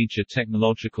saw major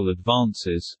technological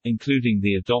advances, including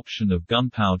the adoption of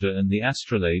gunpowder and the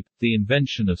astrolabe, the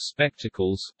invention of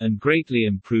spectacles, and greatly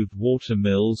improved water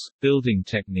mills, building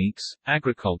techniques,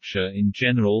 agriculture in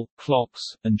general,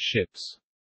 clocks, and ships.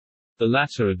 The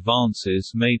latter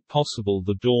advances made possible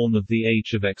the dawn of the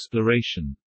Age of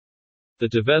Exploration. The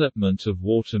development of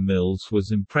water mills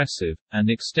was impressive, and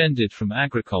extended from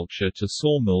agriculture to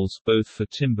sawmills both for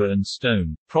timber and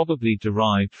stone, probably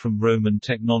derived from Roman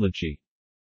technology.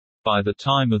 By the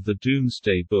time of the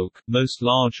Domesday Book, most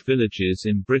large villages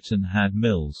in Britain had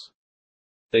mills.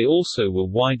 They also were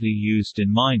widely used in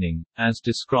mining, as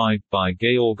described by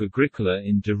Georg Agricola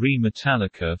in De Re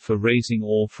Metallica for raising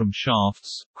ore from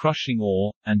shafts, crushing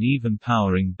ore, and even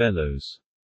powering bellows.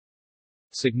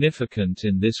 Significant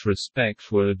in this respect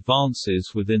were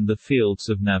advances within the fields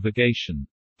of navigation.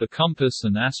 The compass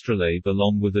and astrolabe,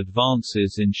 along with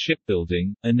advances in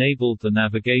shipbuilding, enabled the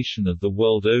navigation of the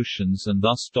world oceans and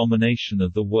thus domination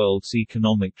of the world's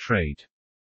economic trade.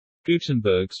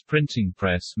 Gutenberg's printing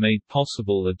press made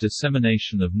possible a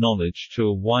dissemination of knowledge to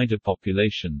a wider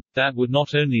population, that would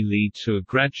not only lead to a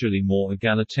gradually more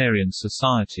egalitarian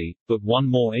society, but one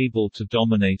more able to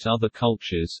dominate other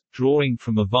cultures, drawing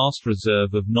from a vast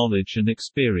reserve of knowledge and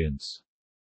experience.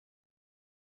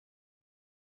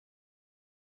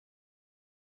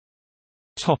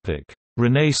 Topic: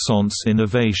 Renaissance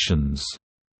innovations.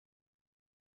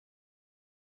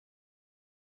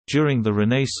 During the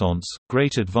Renaissance,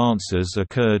 great advances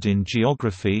occurred in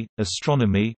geography,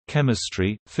 astronomy,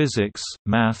 chemistry, physics,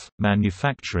 math,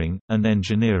 manufacturing, and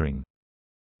engineering.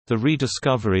 The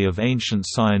rediscovery of ancient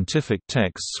scientific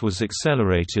texts was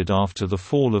accelerated after the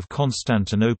fall of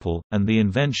Constantinople, and the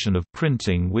invention of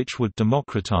printing, which would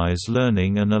democratize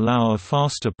learning and allow a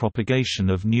faster propagation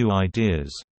of new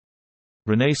ideas.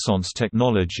 Renaissance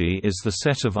technology is the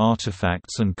set of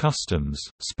artifacts and customs,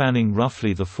 spanning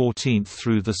roughly the 14th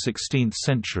through the 16th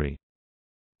century.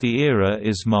 The era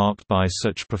is marked by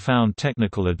such profound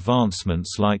technical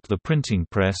advancements like the printing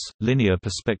press, linear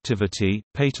perspectivity,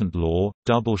 patent law,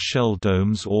 double shell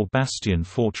domes or bastion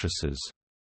fortresses.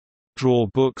 Draw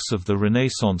books of the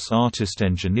Renaissance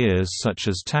artist-engineers such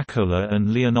as Taccola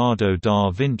and Leonardo da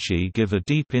Vinci give a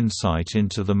deep insight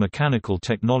into the mechanical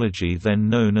technology then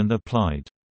known and applied.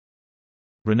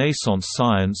 Renaissance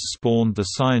science spawned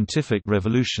the scientific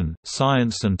revolution.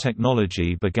 Science and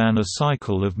technology began a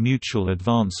cycle of mutual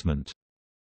advancement.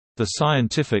 The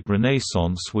scientific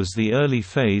renaissance was the early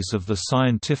phase of the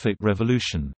scientific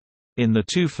revolution. In the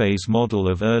two-phase model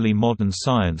of early modern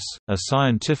science, a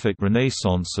scientific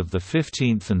renaissance of the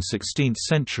 15th and 16th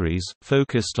centuries,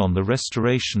 focused on the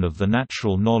restoration of the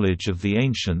natural knowledge of the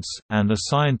ancients, and a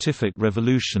scientific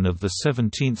revolution of the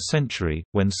 17th century,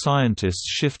 when scientists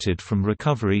shifted from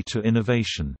recovery to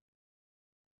innovation.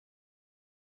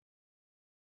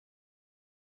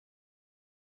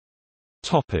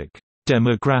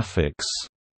 Demographics.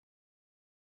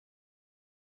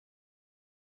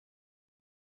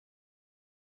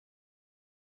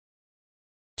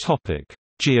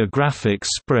 Geographic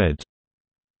spread.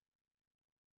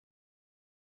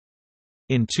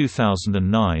 In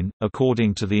 2009,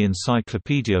 according to the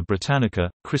Encyclopaedia Britannica,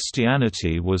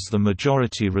 Christianity was the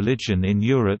majority religion in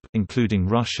Europe, including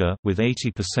Russia with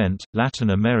 80%, Latin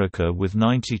America with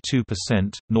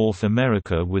 92%, North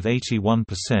America with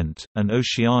 81%, and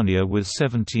Oceania with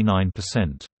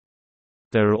 79%.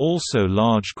 There are also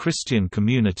large Christian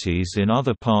communities in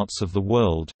other parts of the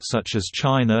world, such as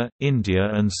China, India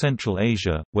and Central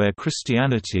Asia, where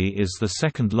Christianity is the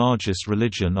second largest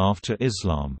religion after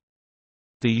Islam.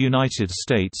 The United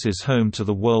States is home to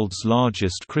the world's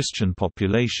largest Christian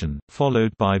population,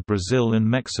 followed by Brazil and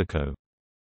Mexico.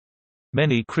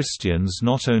 Many Christians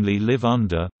not only live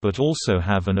under, but also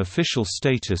have an official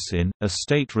status in, a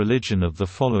state religion of the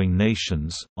following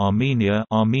nations: Armenia,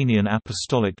 Armenian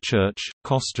Apostolic Church;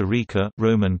 Costa Rica,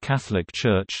 Roman Catholic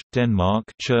Church;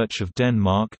 Denmark, Church of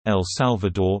Denmark; El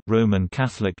Salvador, Roman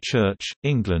Catholic Church;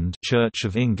 England, Church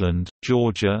of England;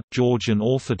 Georgia, Georgian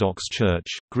Orthodox Church;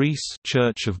 Greece,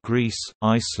 Church of Greece;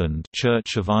 Iceland,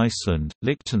 Church of Iceland;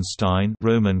 Liechtenstein,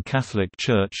 Roman Catholic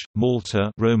Church; Malta,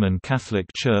 Roman Catholic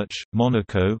Church;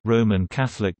 Monaco, Roman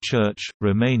Catholic Church;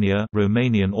 Romania,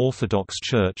 Romanian Orthodox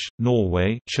Church;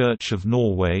 Norway, Church of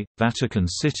Norway; Vatican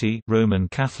City, Roman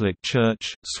Catholic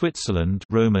Church; Switzerland,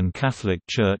 Roman Catholic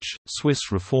Church;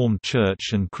 Swiss Reformed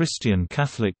Church and Christian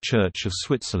Catholic Church of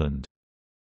Switzerland.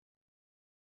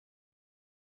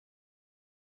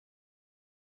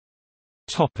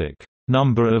 Topic: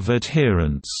 Number of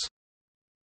adherents.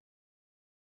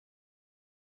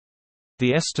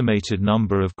 The estimated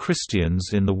number of Christians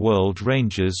in the world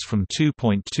ranges from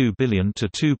 2.2 billion to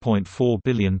 2.4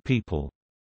 billion people.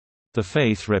 The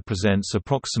faith represents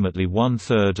approximately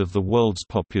one-third of the world's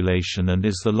population and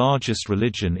is the largest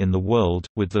religion in the world,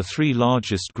 with the three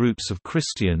largest groups of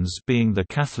Christians being the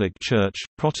Catholic Church,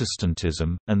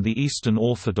 Protestantism, and the Eastern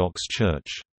Orthodox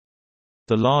Church.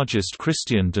 The largest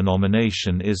Christian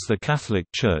denomination is the Catholic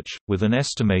Church, with an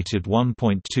estimated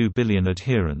 1.2 billion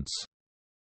adherents.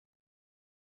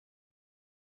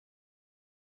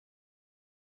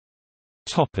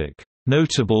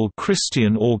 Notable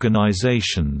Christian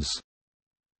organizations.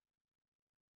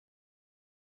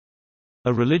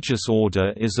 A religious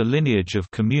order is a lineage of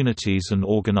communities and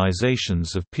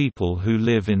organizations of people who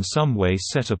live in some way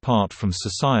set apart from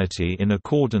society in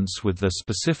accordance with their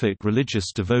specific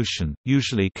religious devotion,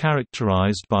 usually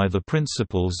characterized by the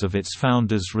principles of its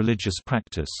founders' religious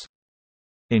practice.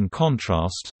 In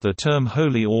contrast, the term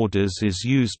holy orders is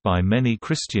used by many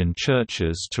Christian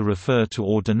churches to refer to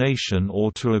ordination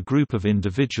or to a group of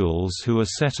individuals who are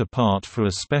set apart for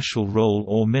a special role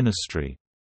or ministry.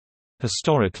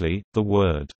 Historically, the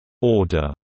word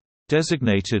order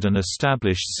designated an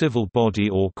established civil body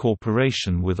or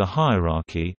corporation with a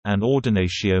hierarchy, and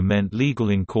ordinatio meant legal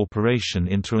incorporation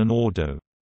into an ordo.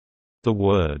 The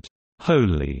word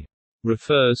holy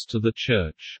refers to the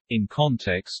Church. In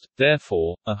context,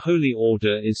 therefore, a holy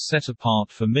order is set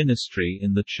apart for ministry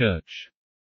in the Church.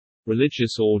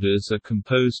 Religious orders are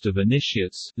composed of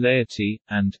initiates, laity,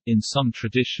 and, in some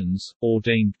traditions,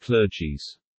 ordained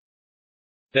clergies.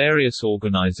 Various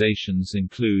organizations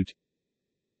include: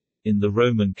 in the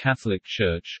Roman Catholic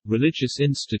Church, religious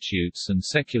institutes and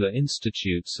secular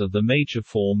institutes are the major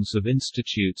forms of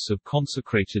institutes of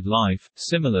consecrated life,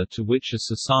 similar to which are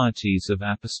societies of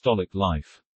apostolic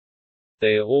life.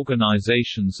 They are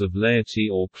organizations of laity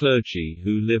or clergy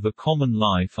who live a common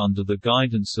life under the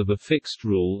guidance of a fixed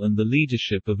rule and the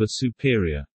leadership of a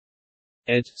superior.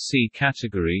 See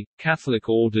category, Catholic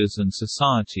orders and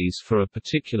societies for a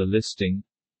particular listing.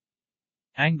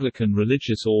 Anglican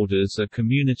religious orders are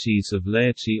communities of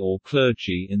laity or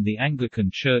clergy in the Anglican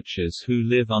churches who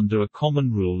live under a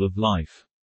common rule of life.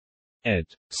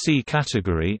 See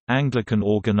category, Anglican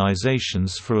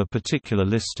organizations for a particular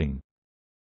listing.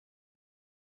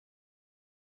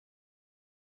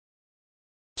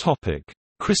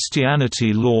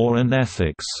 Christianity law and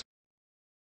ethics.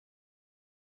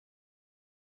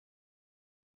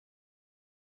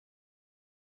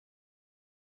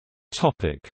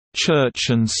 Church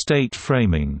and state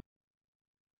framing.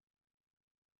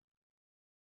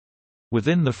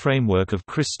 Within the framework of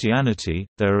Christianity,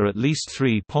 there are at least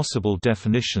three possible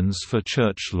definitions for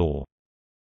church law.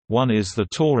 One is the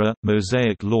Torah,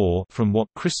 Mosaic law, from what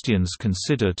Christians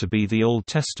consider to be the Old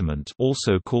Testament,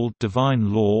 also called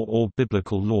divine law or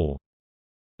biblical law.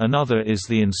 Another is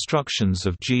the instructions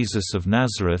of Jesus of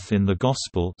Nazareth in the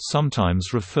Gospel,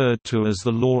 sometimes referred to as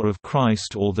the Law of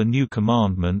Christ or the New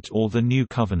Commandment or the New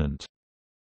Covenant.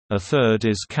 A third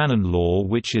is canon law,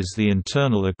 which is the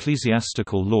internal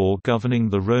ecclesiastical law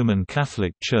governing the Roman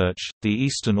Catholic Church, the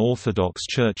Eastern Orthodox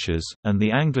Churches, and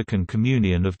the Anglican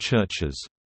Communion of Churches.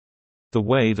 The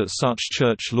way that such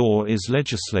church law is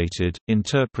legislated,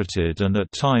 interpreted and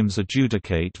at times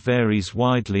adjudicate varies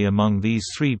widely among these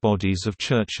three bodies of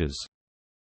churches.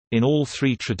 In all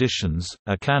three traditions,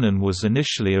 a canon was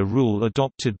initially a rule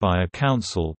adopted by a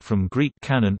council, from Greek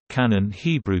canon, canon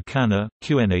Hebrew kana,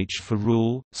 qnh for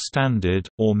rule, standard,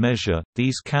 or measure.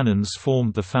 These canons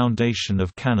formed the foundation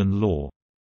of canon law.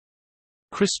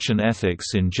 Christian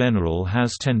ethics in general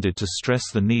has tended to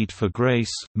stress the need for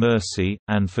grace, mercy,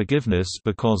 and forgiveness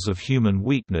because of human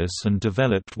weakness, and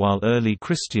developed while early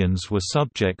Christians were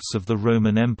subjects of the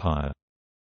Roman Empire.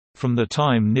 From the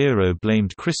time Nero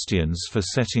blamed Christians for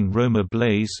setting Rome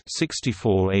ablaze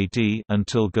 64 AD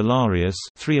until Galerius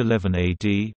 311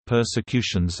 AD,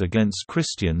 persecutions against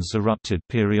Christians erupted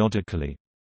periodically.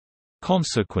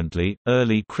 Consequently,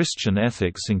 early Christian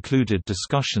ethics included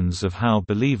discussions of how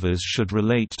believers should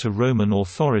relate to Roman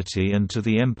authority and to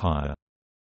the empire.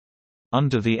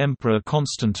 Under the Emperor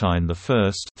Constantine I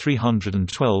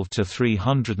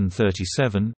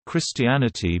 (312–337),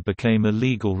 Christianity became a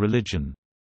legal religion.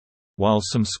 While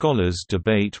some scholars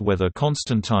debate whether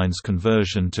Constantine's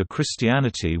conversion to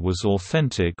Christianity was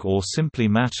authentic or simply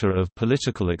matter of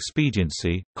political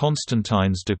expediency,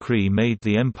 Constantine's decree made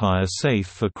the empire safe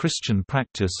for Christian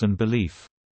practice and belief.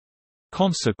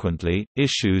 Consequently,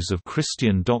 issues of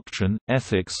Christian doctrine,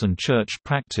 ethics and church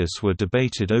practice were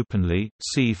debated openly,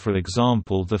 see for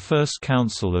example the First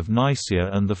Council of Nicaea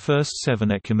and the first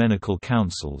 7 ecumenical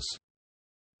councils.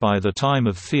 By the time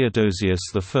of Theodosius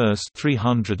I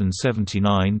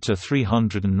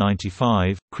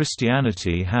 (379–395),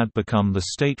 Christianity had become the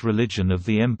state religion of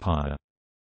the empire.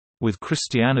 With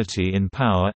Christianity in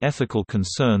power, ethical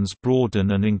concerns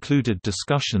broadened and included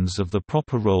discussions of the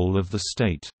proper role of the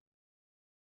state.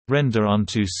 "Render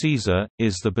unto Caesar"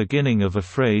 is the beginning of a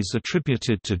phrase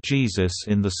attributed to Jesus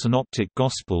in the Synoptic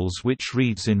Gospels which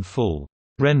reads in full,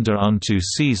 "Render unto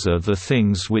Caesar the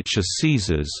things which are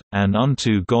Caesar's, and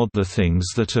unto God the things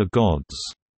that are God's."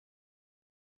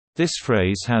 This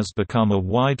phrase has become a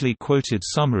widely quoted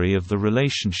summary of the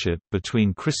relationship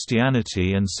between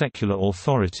Christianity and secular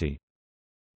authority.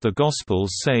 The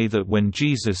Gospels say that when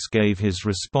Jesus gave his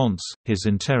response, his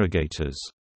interrogators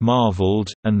marveled,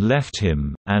 and left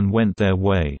him, and went their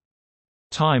way.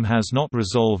 Time has not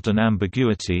resolved an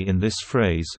ambiguity in this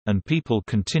phrase, and people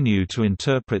continue to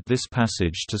interpret this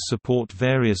passage to support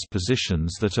various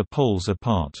positions that are poles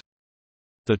apart.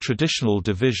 The traditional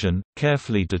division,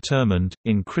 carefully determined,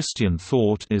 in Christian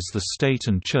thought is the state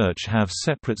and church have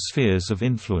separate spheres of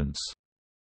influence.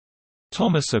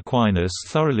 Thomas Aquinas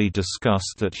thoroughly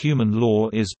discussed that human law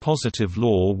is positive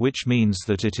law, which means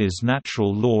that it is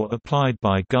natural law applied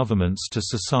by governments to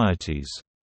societies.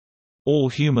 All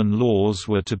human laws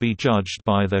were to be judged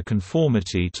by their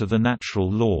conformity to the natural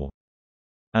law.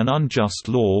 An unjust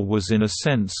law was in a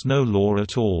sense no law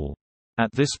at all.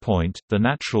 At this point, the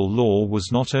natural law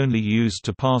was not only used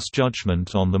to pass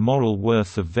judgment on the moral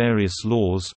worth of various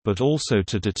laws, but also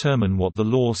to determine what the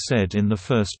law said in the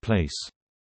first place.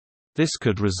 This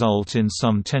could result in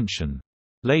some tension.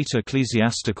 Late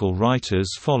ecclesiastical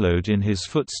writers followed in his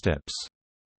footsteps.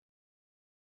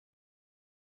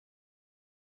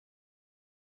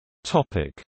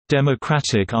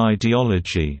 Democratic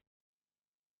ideology.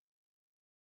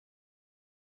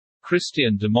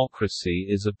 Christian democracy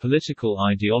is a political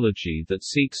ideology that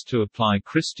seeks to apply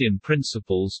Christian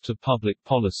principles to public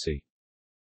policy.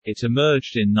 It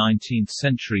emerged in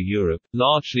 19th-century Europe,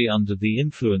 largely under the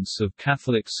influence of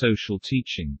Catholic social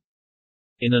teaching.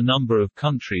 In a number of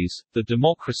countries, the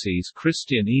democracy's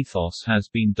Christian ethos has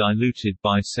been diluted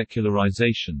by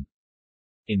secularization.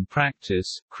 In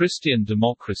practice, Christian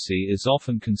democracy is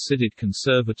often considered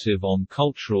conservative on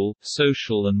cultural,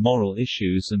 social and moral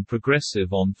issues and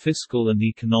progressive on fiscal and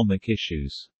economic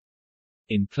issues.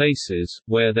 In places,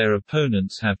 where their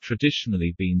opponents have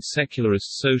traditionally been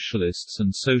secularist socialists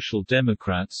and social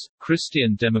democrats,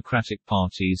 Christian democratic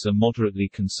parties are moderately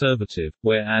conservative,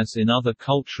 whereas in other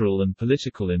cultural and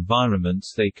political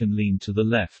environments they can lean to the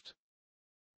left.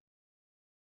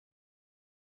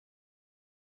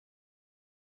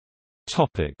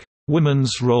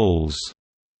 Women's roles.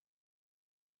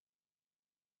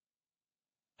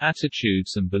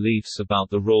 Attitudes and beliefs about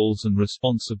the roles and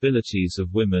responsibilities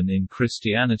of women in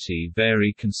Christianity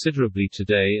vary considerably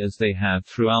today as they have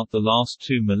throughout the last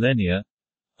 2 millennia,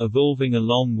 evolving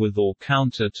along with or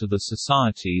counter to the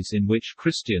societies in which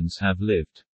Christians have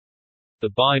lived. The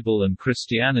Bible and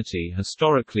Christianity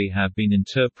historically have been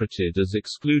interpreted as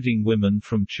excluding women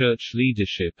from church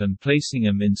leadership and placing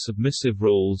them in submissive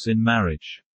roles in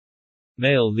marriage.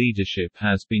 Male leadership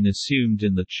has been assumed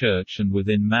in the church and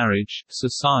within marriage,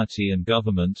 society and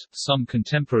government. Some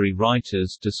contemporary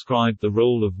writers describe the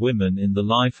role of women in the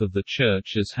life of the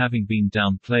church as having been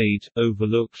downplayed,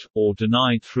 overlooked, or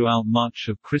denied throughout much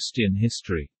of Christian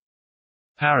history.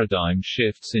 Paradigm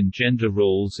shifts in gender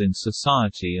roles in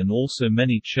society and also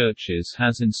many churches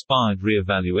has inspired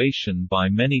re-evaluation by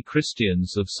many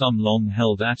Christians of some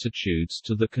long-held attitudes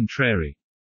to the contrary.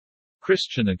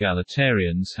 Christian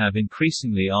egalitarians have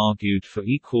increasingly argued for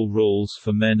equal roles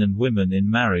for men and women in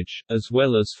marriage, as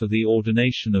well as for the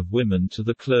ordination of women to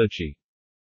the clergy.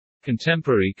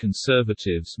 Contemporary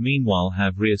conservatives meanwhile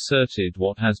have reasserted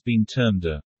what has been termed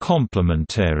a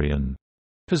complementarian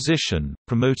position,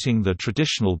 promoting the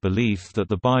traditional belief that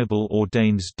the Bible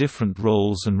ordains different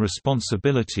roles and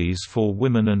responsibilities for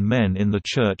women and men in the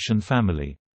church and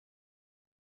family.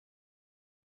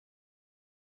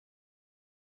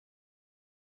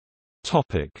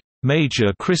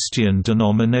 Major Christian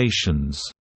denominations.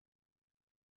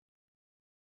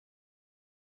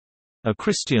 A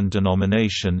Christian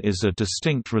denomination is a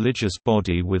distinct religious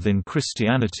body within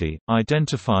Christianity,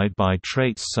 identified by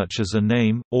traits such as a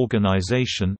name,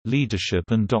 organization, leadership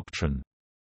and doctrine.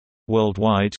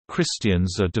 Worldwide,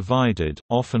 Christians are divided,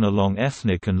 often along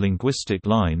ethnic and linguistic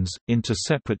lines, into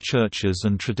separate churches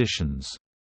and traditions.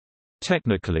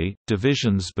 Technically,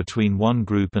 divisions between one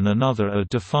group and another are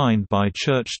defined by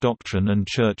church doctrine and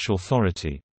church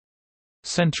authority.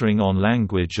 Centering on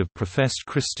language of professed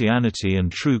Christianity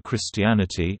and true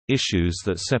Christianity, issues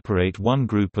that separate one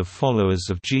group of followers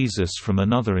of Jesus from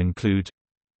another include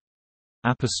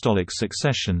apostolic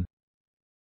succession,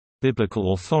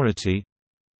 biblical authority,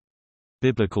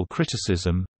 biblical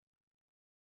criticism,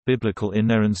 biblical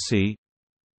inerrancy,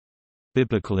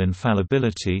 biblical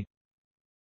infallibility,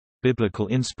 biblical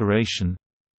inspiration,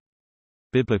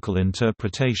 biblical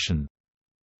interpretation,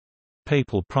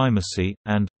 papal primacy,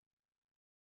 and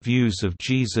views of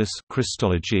Jesus.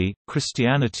 Christology.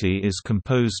 Christianity is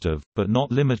composed of, but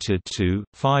not limited to,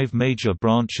 5 major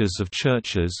branches of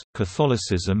churches: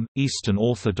 Catholicism, Eastern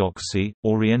Orthodoxy,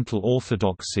 Oriental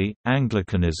Orthodoxy,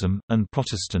 Anglicanism, and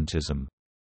Protestantism.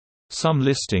 Some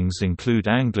listings include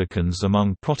Anglicans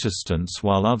among Protestants,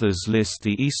 while others list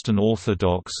the Eastern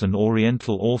Orthodox and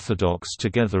Oriental Orthodox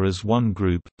together as one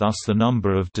group, thus the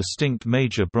number of distinct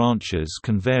major branches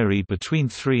can vary between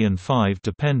 3 and 5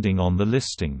 depending on the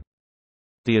listing.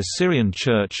 The Assyrian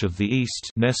Church of the East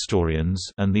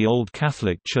Nestorians and the Old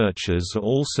Catholic Churches are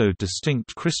also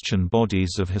distinct Christian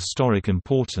bodies of historic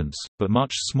importance, but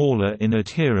much smaller in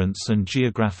adherents and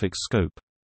geographic scope.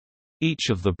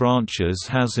 Each of the branches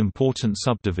has important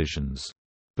subdivisions.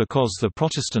 Because the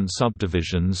Protestant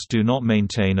subdivisions do not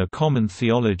maintain a common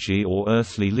theology or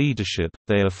earthly leadership,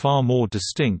 they are far more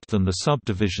distinct than the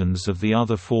subdivisions of the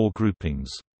other 4 groupings.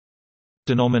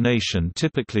 Denomination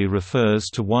typically refers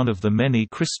to one of the many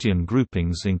Christian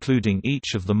groupings, including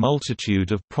each of the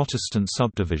multitude of Protestant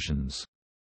subdivisions.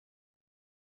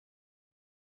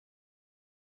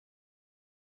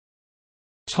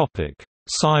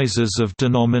 Sizes of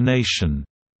denomination.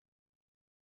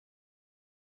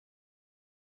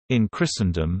 In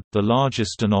Christendom, the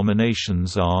largest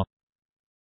denominations are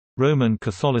Roman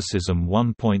Catholicism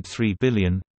 1.3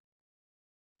 billion,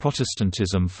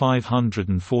 Protestantism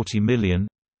 540 million,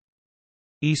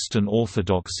 Eastern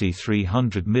Orthodoxy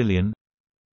 300 million,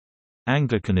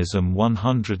 Anglicanism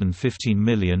 115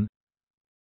 million,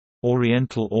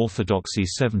 Oriental Orthodoxy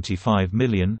 75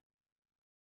 million,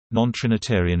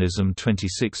 Non-Trinitarianism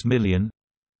 26 million,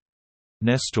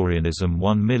 Nestorianism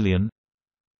 1 million,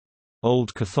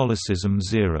 Old Catholicism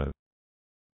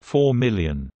 0.4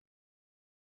 million.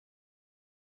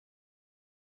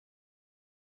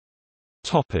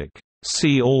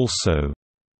 See also: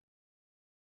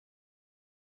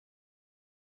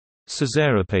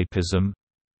 Caesaropapism,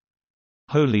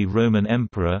 Holy Roman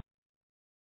Emperor,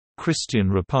 Christian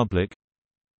Republic,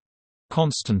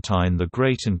 Constantine the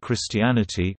Great and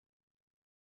Christianity,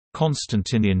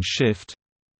 Constantinian shift,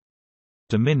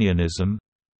 Dominionism,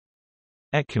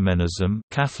 Ecumenism,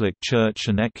 Catholic Church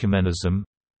and Ecumenism,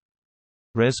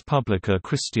 Res Publica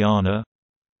Christiana,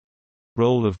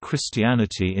 Role of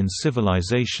Christianity in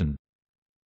civilization,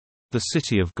 The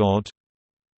City of God,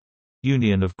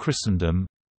 Union of Christendom.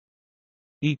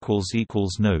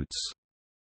 Notes